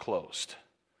college is closed.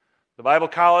 The Bible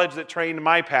college that trained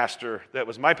my pastor, that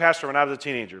was my pastor when I was a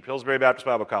teenager, Pillsbury Baptist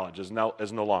Bible College, is no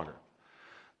longer.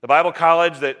 The Bible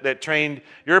college that trained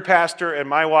your pastor and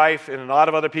my wife and a lot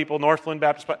of other people, Northland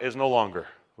Baptist, is no longer,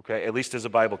 okay, at least as a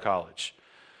Bible college.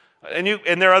 And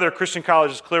there are other Christian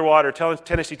colleges, Clearwater,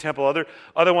 Tennessee Temple,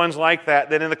 other ones like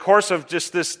that in the course of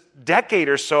just this decade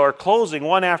or so are closing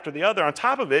one after the other. On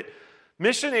top of it,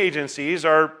 mission agencies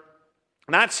are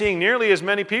not seeing nearly as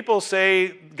many people say,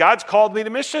 God's called me to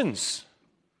missions.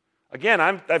 Again,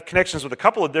 I have connections with a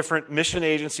couple of different mission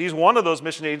agencies. One of those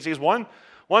mission agencies, one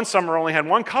summer only had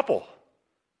one couple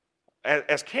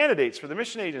as candidates for the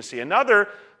mission agency. Another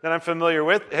that I'm familiar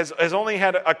with has only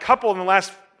had a couple in the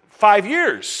last 5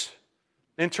 years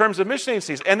in terms of mission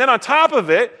agencies. And then on top of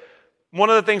it, one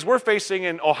of the things we're facing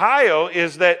in Ohio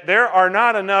is that there are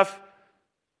not enough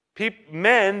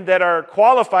men that are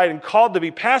qualified and called to be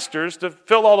pastors to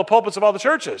fill all the pulpits of all the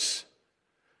churches.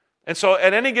 And so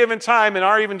at any given time, in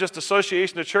our even just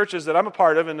association of churches that I'm a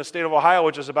part of in the state of Ohio,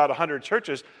 which is about 100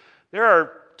 churches, there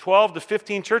are 12 to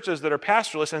 15 churches that are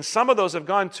pastorless, and some of those have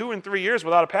gone 2 and 3 years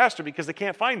without a pastor because they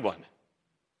can't find one.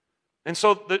 And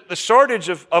so the shortage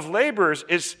of laborers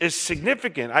is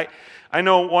significant. I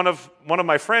know one of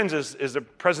my friends is the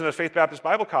president of Faith Baptist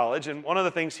Bible College, and one of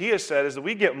the things he has said is that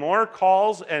we get more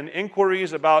calls and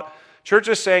inquiries about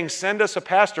churches saying, send us a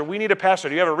pastor. We need a pastor.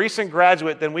 Do you have a recent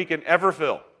graduate than we can ever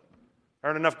fill? There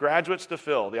aren't enough graduates to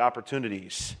fill the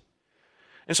opportunities.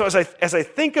 And so as I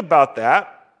think about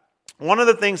that, one of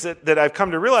the things that I've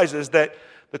come to realize is that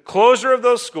the closure of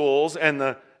those schools and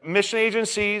the mission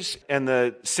agencies and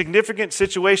the significant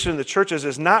situation in the churches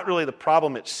is not really the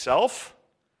problem itself.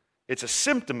 It's a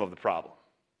symptom of the problem.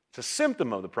 It's a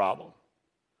symptom of the problem.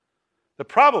 The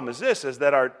problem is this, is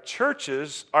that our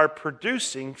churches are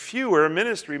producing fewer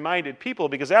ministry-minded people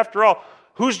because after all,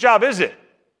 whose job is it?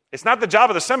 It's not the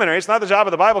job of the seminary. It's not the job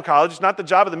of the Bible college. It's not the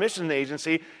job of the mission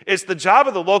agency. It's the job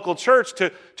of the local church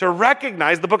to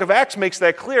recognize, the book of Acts makes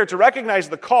that clear, to recognize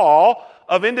the call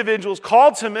of individuals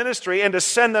called to ministry and to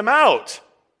send them out.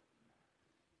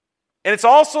 And it's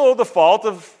also the fault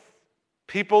of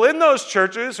people in those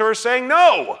churches who are saying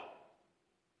no.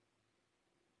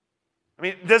 I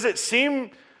mean, does it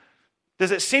seem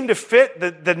to fit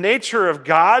the nature of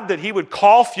God that he would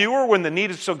call fewer when the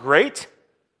need is so great?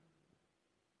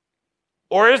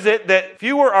 Or is it that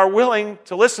fewer are willing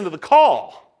to listen to the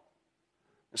call?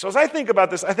 So as I think about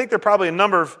this, I think there are probably a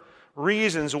number of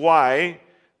reasons why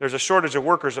there's a shortage of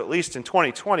workers, at least in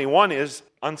 2020. One is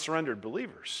unsurrendered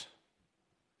believers.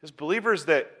 There's believers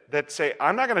that say,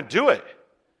 I'm not going to do it.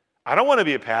 I don't want to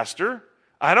be a pastor.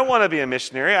 I don't want to be a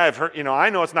missionary. I've heard, I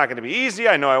know it's not going to be easy.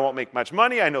 I know I won't make much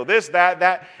money. I know this,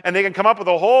 that. And they can come up with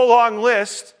a whole long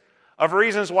list of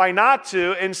reasons why not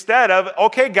to instead of,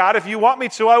 okay, God, if you want me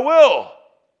to, I will.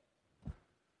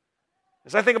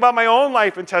 As I think about my own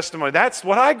life and testimony, that's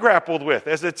what I grappled with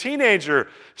as a teenager,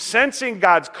 sensing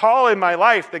God's call in my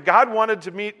life, that God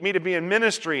wanted me to be in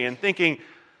ministry and thinking,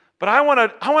 but I want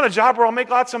a job where I'll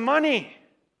make lots of money.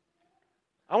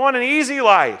 I want an easy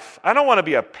life. I don't want to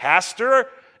be a pastor.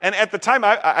 And at the time,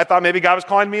 I thought maybe God was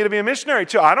calling me to be a missionary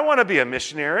too. I don't want to be a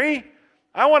missionary.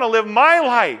 I want to live my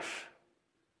life.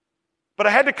 But I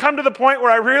had to come to the point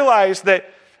where I realized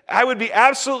that I would be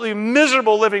absolutely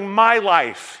miserable living my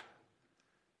life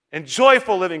and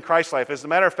joyful living Christ's life. As a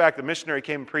matter of fact, the missionary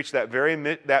came and preached that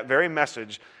very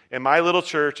message in my little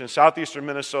church in southeastern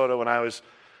Minnesota when I was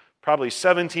probably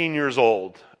 17 years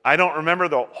old. I don't remember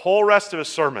the whole rest of his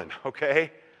sermon,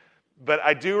 okay? But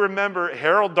I do remember,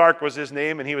 Harold Dark was his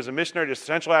name, and he was a missionary to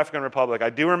Central African Republic. I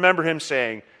do remember him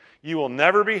saying, you will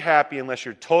never be happy unless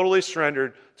you're totally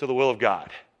surrendered to the will of God.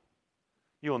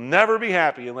 You will never be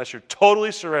happy unless you're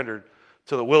totally surrendered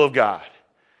to the will of God.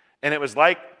 And it was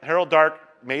like Harold Dark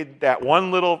made that one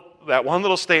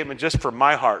little statement just for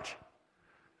my heart.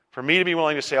 For me to be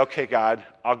willing to say, okay, God,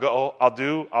 I'll go,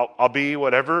 I'll be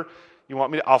whatever you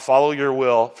want me to, I'll follow your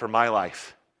will for my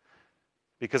life.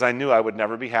 Because I knew I would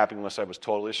never be happy unless I was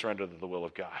totally surrendered to the will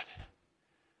of God.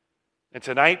 And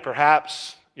tonight,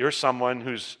 perhaps you're someone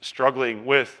who's struggling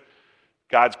with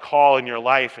God's call in your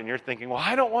life, and you're thinking, well,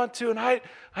 I don't want to, and I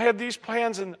have these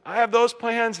plans, and I have those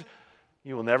plans.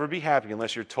 You will never be happy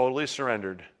unless you're totally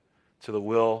surrendered to the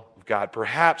will of God.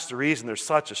 Perhaps the reason there's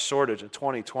such a shortage in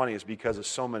 2020 is because of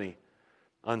so many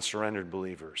unsurrendered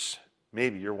believers.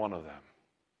 Maybe you're one of them.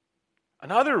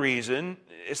 Another reason,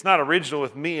 it's not original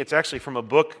with me, it's actually from a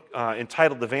book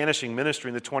entitled The Vanishing Ministry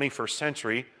in the 21st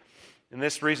Century. And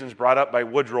this reason is brought up by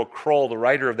Woodrow Kroll, the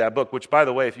writer of that book, which, by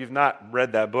the way, if you've not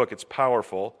read that book, it's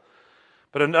powerful.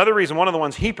 But another reason, one of the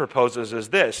ones he proposes is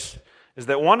this, is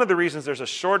that one of the reasons there's a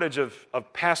shortage of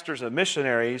pastors and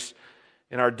missionaries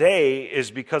in our day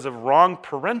is because of wrong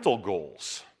parental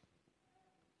goals.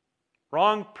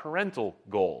 Wrong parental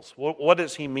goals. What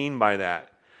does he mean by that?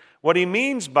 What he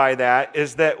means by that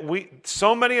is that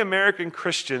so many American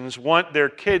Christians want their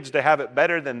kids to have it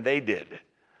better than they did.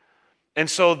 And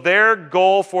so their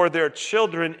goal for their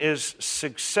children is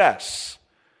success.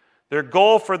 Their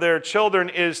goal for their children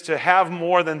is to have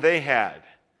more than they had,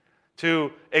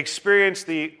 to experience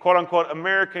the quote-unquote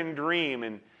American dream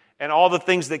and all the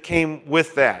things that came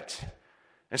with that.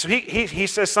 And so he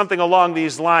says something along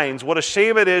these lines. What a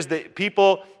shame it is that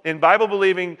people in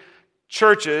Bible-believing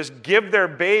churches give their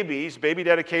babies, baby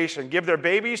dedication, give their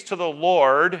babies to the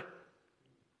Lord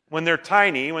when they're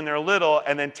tiny, when they're little,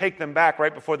 and then take them back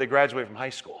right before they graduate from high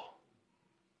school.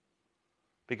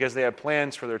 Because they have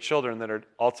plans for their children that are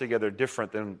altogether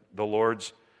different than the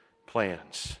Lord's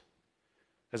plans.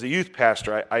 As a youth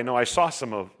pastor, I know I saw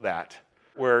some of that,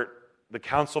 where the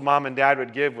counsel mom and dad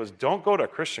would give was, don't go to a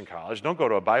Christian college, don't go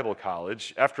to a Bible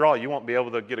college. After all, you won't be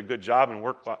able to get a good job and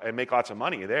work and make lots of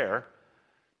money there.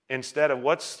 Instead of,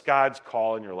 what's God's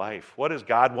call in your life? What does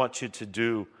God want you to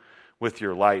do with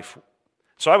your life?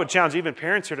 So I would challenge even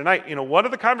parents here tonight, what are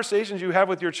the conversations you have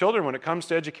with your children when it comes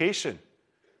to education?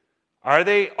 Are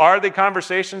they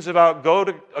conversations about go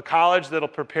to a college that'll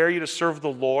prepare you to serve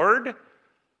the Lord,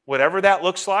 whatever that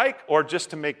looks like, or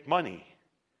just to make money?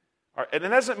 And it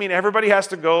doesn't mean everybody has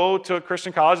to go to a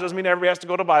Christian college. It doesn't mean everybody has to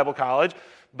go to Bible college.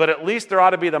 But at least there ought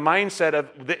to be the mindset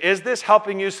of, is this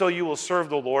helping you so you will serve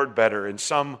the Lord better in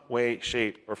some way,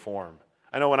 shape, or form?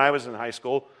 I know when I was in high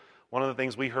school, one of the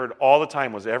things we heard all the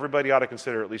time was everybody ought to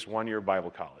consider at least 1 year Bible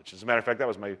college. As a matter of fact, that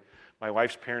was my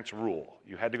wife's parents' rule.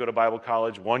 You had to go to Bible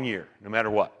college 1 year, no matter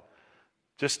what.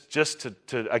 Just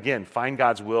to again, find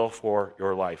God's will for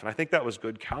your life. And I think that was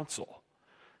good counsel.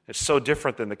 It's so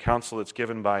different than the counsel that's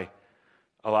given by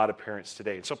a lot of parents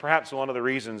today. And so perhaps one of the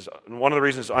reasons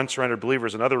unsurrendered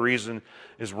believers, another reason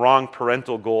is wrong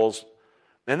parental goals.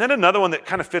 And then another one that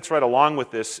kind of fits right along with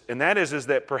this, and that is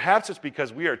that perhaps it's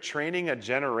because we are training a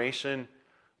generation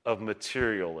of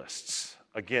materialists.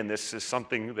 Again, this is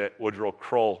something that Woodrow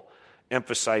Kroll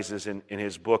emphasizes in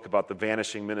his book about the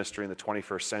vanishing ministry in the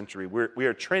 21st century. We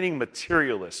are training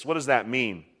materialists. What does that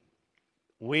mean?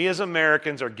 We as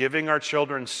Americans are giving our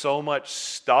children so much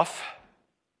stuff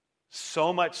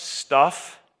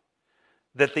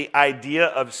that the idea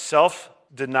of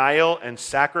self-denial and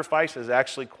sacrifice is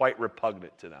actually quite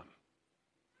repugnant to them.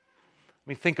 I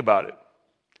mean, think about it.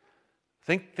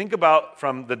 Think about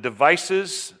from the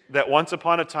devices that once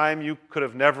upon a time you could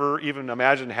have never even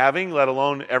imagined having, let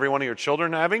alone every one of your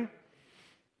children having,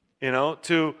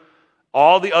 to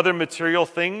all the other material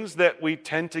things that we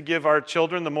tend to give our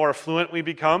children the more affluent we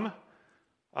become.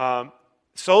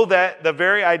 So that the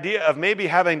very idea of maybe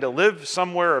having to live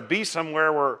somewhere or be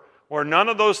somewhere where none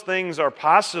of those things are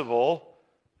possible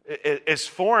is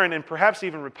foreign and perhaps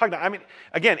even repugnant. I mean,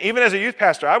 again, even as a youth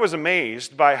pastor, I was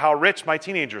amazed by how rich my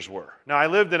teenagers were. Now, I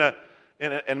lived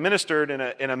and ministered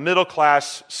in a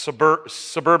middle-class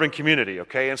suburban community,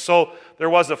 okay? And so there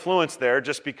was affluence there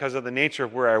just because of the nature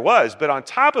of where I was. But on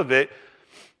top of it,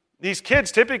 these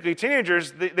kids,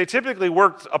 teenagers, they typically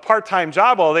worked a part-time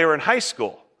job while they were in high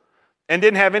school and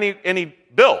didn't have any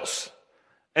bills.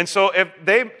 And so if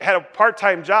they had a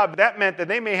part-time job, that meant that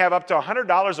they may have up to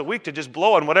 $100 a week to just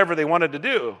blow on whatever they wanted to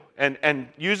do and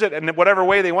use it in whatever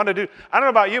way they wanted to do. I don't know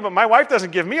about you, but my wife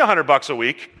doesn't give me $100 a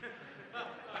week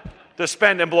to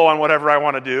spend and blow on whatever I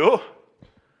want to do.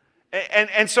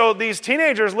 And so these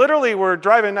teenagers literally were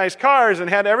driving nice cars and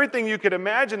had everything you could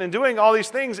imagine and doing all these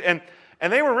things. And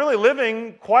they were really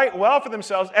living quite well for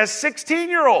themselves as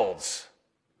 16-year-olds.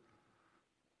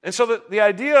 And so the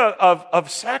idea of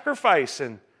sacrifice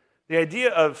and the idea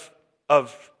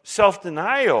of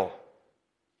self-denial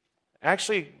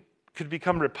actually could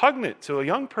become repugnant to a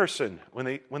young person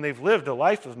when they've lived a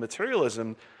life of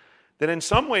materialism that in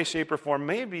some way, shape, or form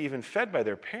may be even fed by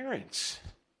their parents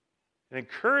and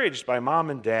encouraged by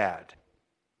mom and dad.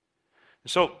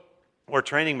 So we're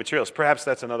training materials. Perhaps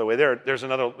that's another way. There's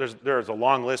a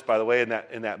long list, by the way,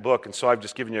 in that book, and so I've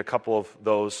just given you a couple of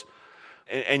those.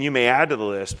 And you may add to the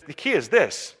list. The key is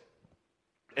this.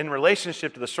 in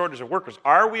relationship to the shortage of workers,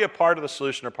 are we a part of the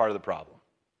solution or part of the problem?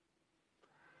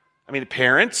 I mean,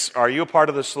 parents, are you a part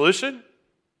of the solution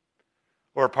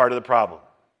or a part of the problem?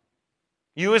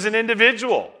 You as an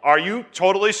individual, are you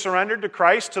totally surrendered to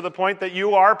Christ to the point that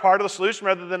you are part of the solution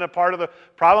rather than a part of the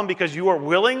problem because you are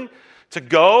willing to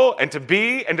go and to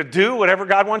be and to do whatever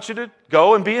God wants you to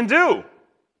go and be and do?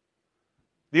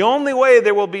 The only way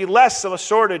there will be less of a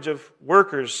shortage of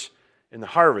workers in the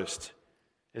harvest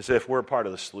is if we're part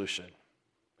of the solution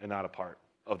and not a part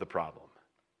of the problem.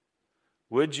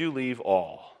 Would you leave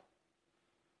all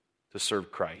to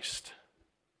serve Christ?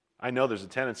 I know there's a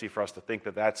tendency for us to think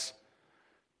that that's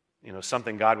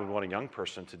something God would want a young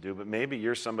person to do, but maybe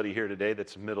you're somebody here today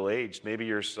that's middle-aged. Maybe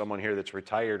you're someone here that's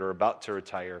retired or about to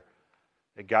retire.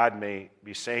 That God may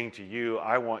be saying to you,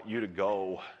 I want you to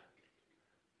go.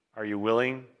 Are you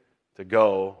willing to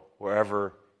go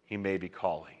wherever He may be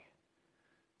calling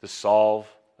to solve,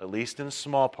 at least in a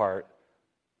small part,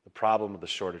 the problem of the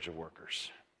shortage of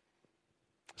workers?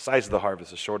 Besides the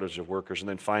harvest, the shortage of workers, and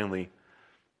then finally,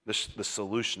 the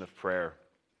solution of prayer.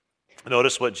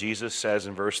 Notice what Jesus says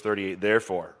in verse 38,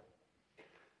 therefore,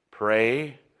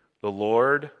 pray the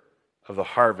Lord of the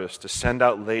harvest to send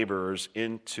out laborers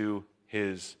into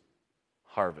His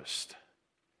harvest.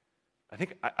 I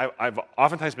think I've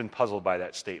oftentimes been puzzled by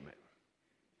that statement.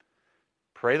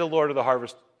 Pray the Lord of the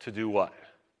harvest to do what?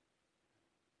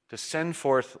 To send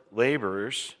forth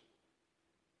laborers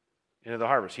into the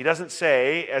harvest. He doesn't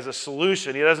say, as a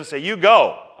solution, He doesn't say, you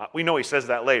go. We know He says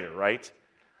that later, right?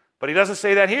 But He doesn't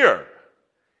say that here.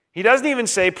 He doesn't even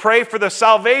say, pray for the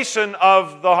salvation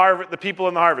of the people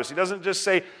in the harvest. He doesn't just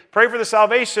say, pray for the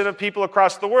salvation of people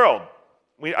across the world.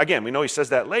 We know He says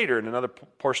that later in another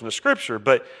portion of Scripture,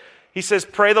 but He says,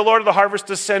 pray the Lord of the harvest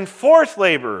to send forth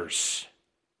laborers.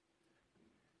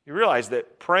 You realize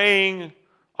that praying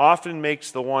often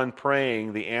makes the one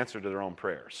praying the answer to their own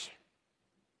prayers.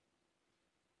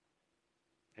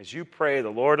 As you pray the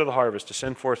Lord of the harvest to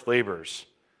send forth laborers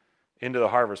into the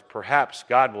harvest, perhaps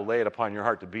God will lay it upon your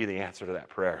heart to be the answer to that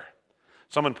prayer.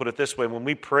 Someone put it this way, when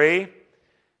we pray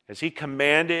as He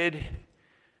commanded,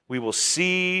 we will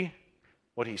see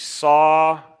what He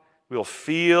saw, we will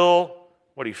feel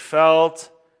what He felt,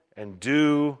 and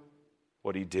do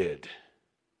what He did.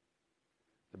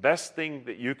 The best thing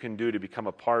that you can do to become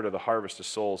a part of the harvest of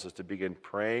souls is to begin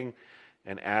praying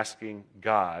and asking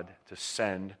God to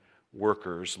send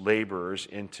workers, laborers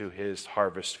into His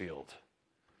harvest field.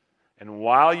 And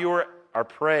while you are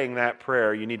praying that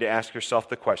prayer, you need to ask yourself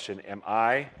the question, am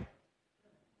I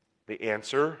the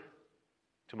answer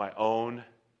to my own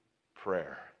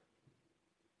prayer?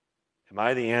 Am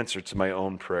I the answer to my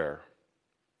own prayer?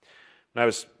 When I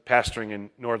was pastoring in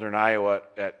northern Iowa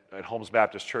at Holmes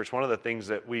Baptist Church, one of the things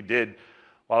that we did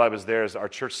while I was there is our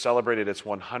church celebrated its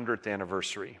 100th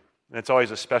anniversary. And it's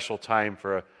always a special time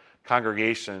for a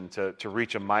congregation to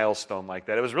reach a milestone like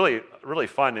that. It was really, really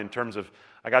fun in terms of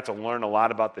I got to learn a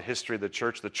lot about the history of the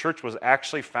church. The church was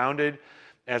actually founded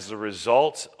as a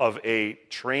result of a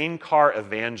train car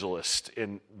evangelist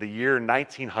in the year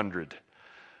 1900,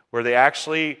 where they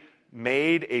actually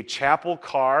made a chapel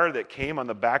car that came on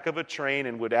the back of a train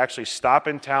and would actually stop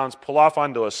in towns, pull off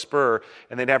onto a spur,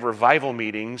 and they'd have revival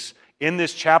meetings in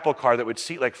this chapel car that would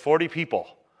seat like 40 people.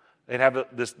 They'd have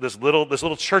this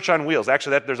little church on wheels.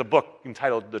 Actually, there's a book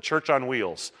entitled The Church on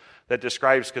Wheels that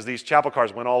describes, because these chapel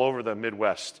cars went all over the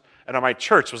Midwest. And my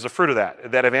church was the fruit of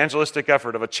that evangelistic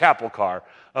effort of a chapel car,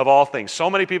 of all things. So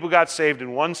many people got saved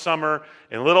in one summer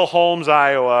in Little Holmes,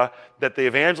 Iowa, that the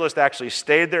evangelist actually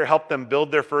stayed there, helped them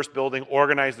build their first building,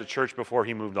 organized the church before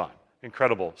he moved on.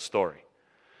 Incredible story.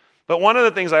 But one of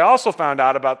the things I also found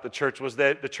out about the church was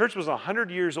that the church was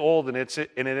 100 years old, and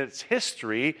in its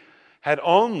history had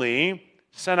only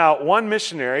sent out one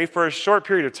missionary for a short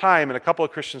period of time and a couple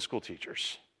of Christian school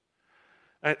teachers.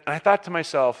 And I thought to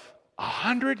myself,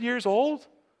 100 years old?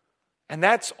 And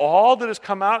that's all that has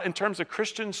come out in terms of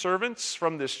Christian servants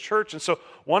from this church. And so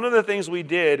one of the things we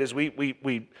did is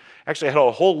we actually had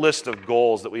a whole list of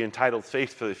goals that we entitled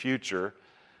Faith for the Future.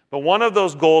 But one of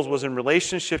those goals was in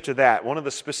relationship to that. One of the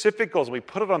specific goals, we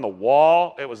put it on the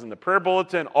wall, it was in the prayer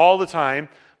bulletin all the time.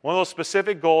 One of those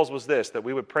specific goals was this, that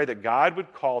we would pray that God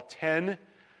would call 10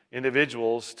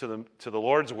 individuals to the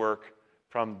Lord's work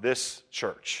from this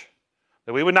church.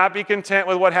 That we would not be content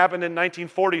with what happened in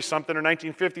 1940-something or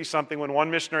 1950-something when one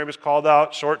missionary was called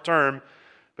out short-term,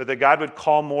 but that God would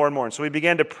call more and more. And so we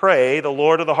began to pray the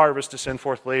Lord of the harvest to send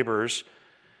forth laborers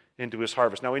into His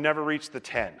harvest. Now, we never reached the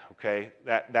 10, okay,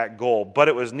 that goal, but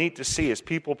it was neat to see as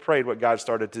people prayed what God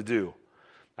started to do.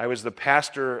 I was the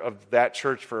pastor of that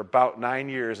church for about 9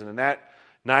 years, and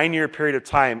 9-year period of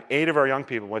time, 8 of our young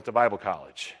people went to Bible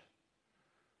college.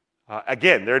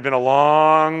 Again, there had been a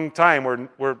long time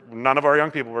where none of our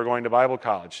young people were going to Bible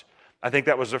college. I think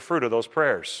that was the fruit of those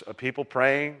prayers, of people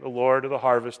praying the Lord of the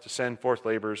harvest to send forth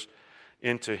laborers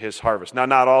into his harvest. Now,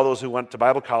 not all those who went to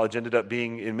Bible college ended up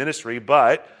being in ministry,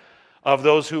 but of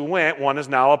those who went, one is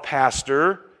now a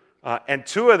pastor, and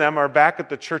 2 of them are back at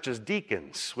the church as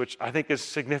deacons, which I think is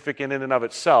significant in and of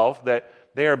itself, that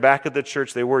they are back at the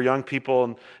church. They were young people,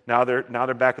 and now they're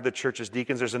back at the church as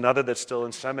deacons. There's another that's still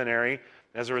in seminary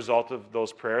as a result of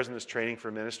those prayers and this training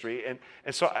for ministry.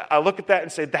 And so I look at that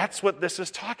and say, that's what this is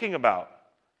talking about.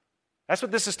 That's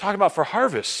what this is talking about for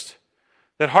harvest.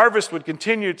 That harvest would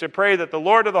continue to pray that the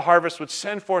Lord of the harvest would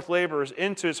send forth laborers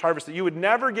into his harvest, that you would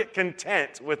never get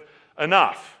content with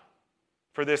enough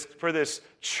for this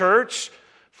church,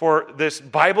 for this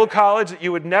Bible college, that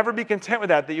you would never be content with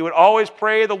that you would always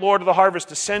pray the Lord of the harvest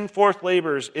to send forth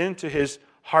laborers into his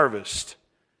harvest.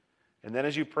 And then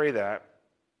as you pray that,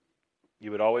 you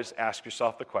would always ask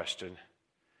yourself the question,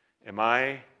 am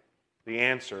I the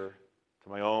answer to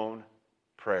my own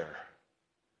prayer?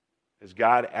 Is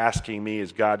God asking me,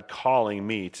 is God calling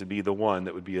me to be the one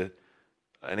that would be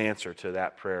an answer to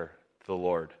that prayer to the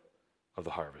Lord of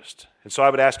the harvest? And so I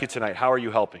would ask you tonight, how are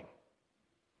you helping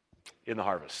in the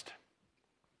harvest?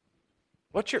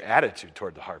 What's your attitude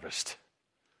toward the harvest?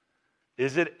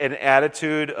 Is it an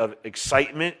attitude of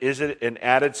excitement? Is it an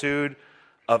attitude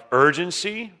of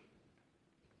urgency?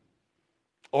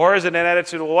 Or is it an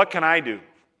attitude of, well, what can I do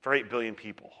for 8 billion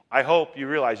people? I hope you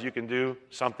realize you can do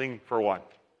something for one.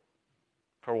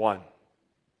 For one.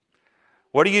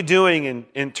 What are you doing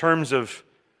in terms of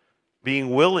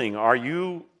being willing? Are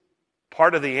you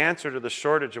part of the answer to the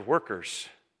shortage of workers?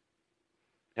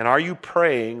 And are you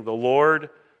praying the Lord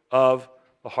of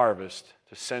the harvest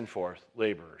to send forth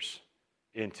laborers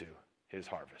into his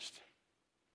harvest?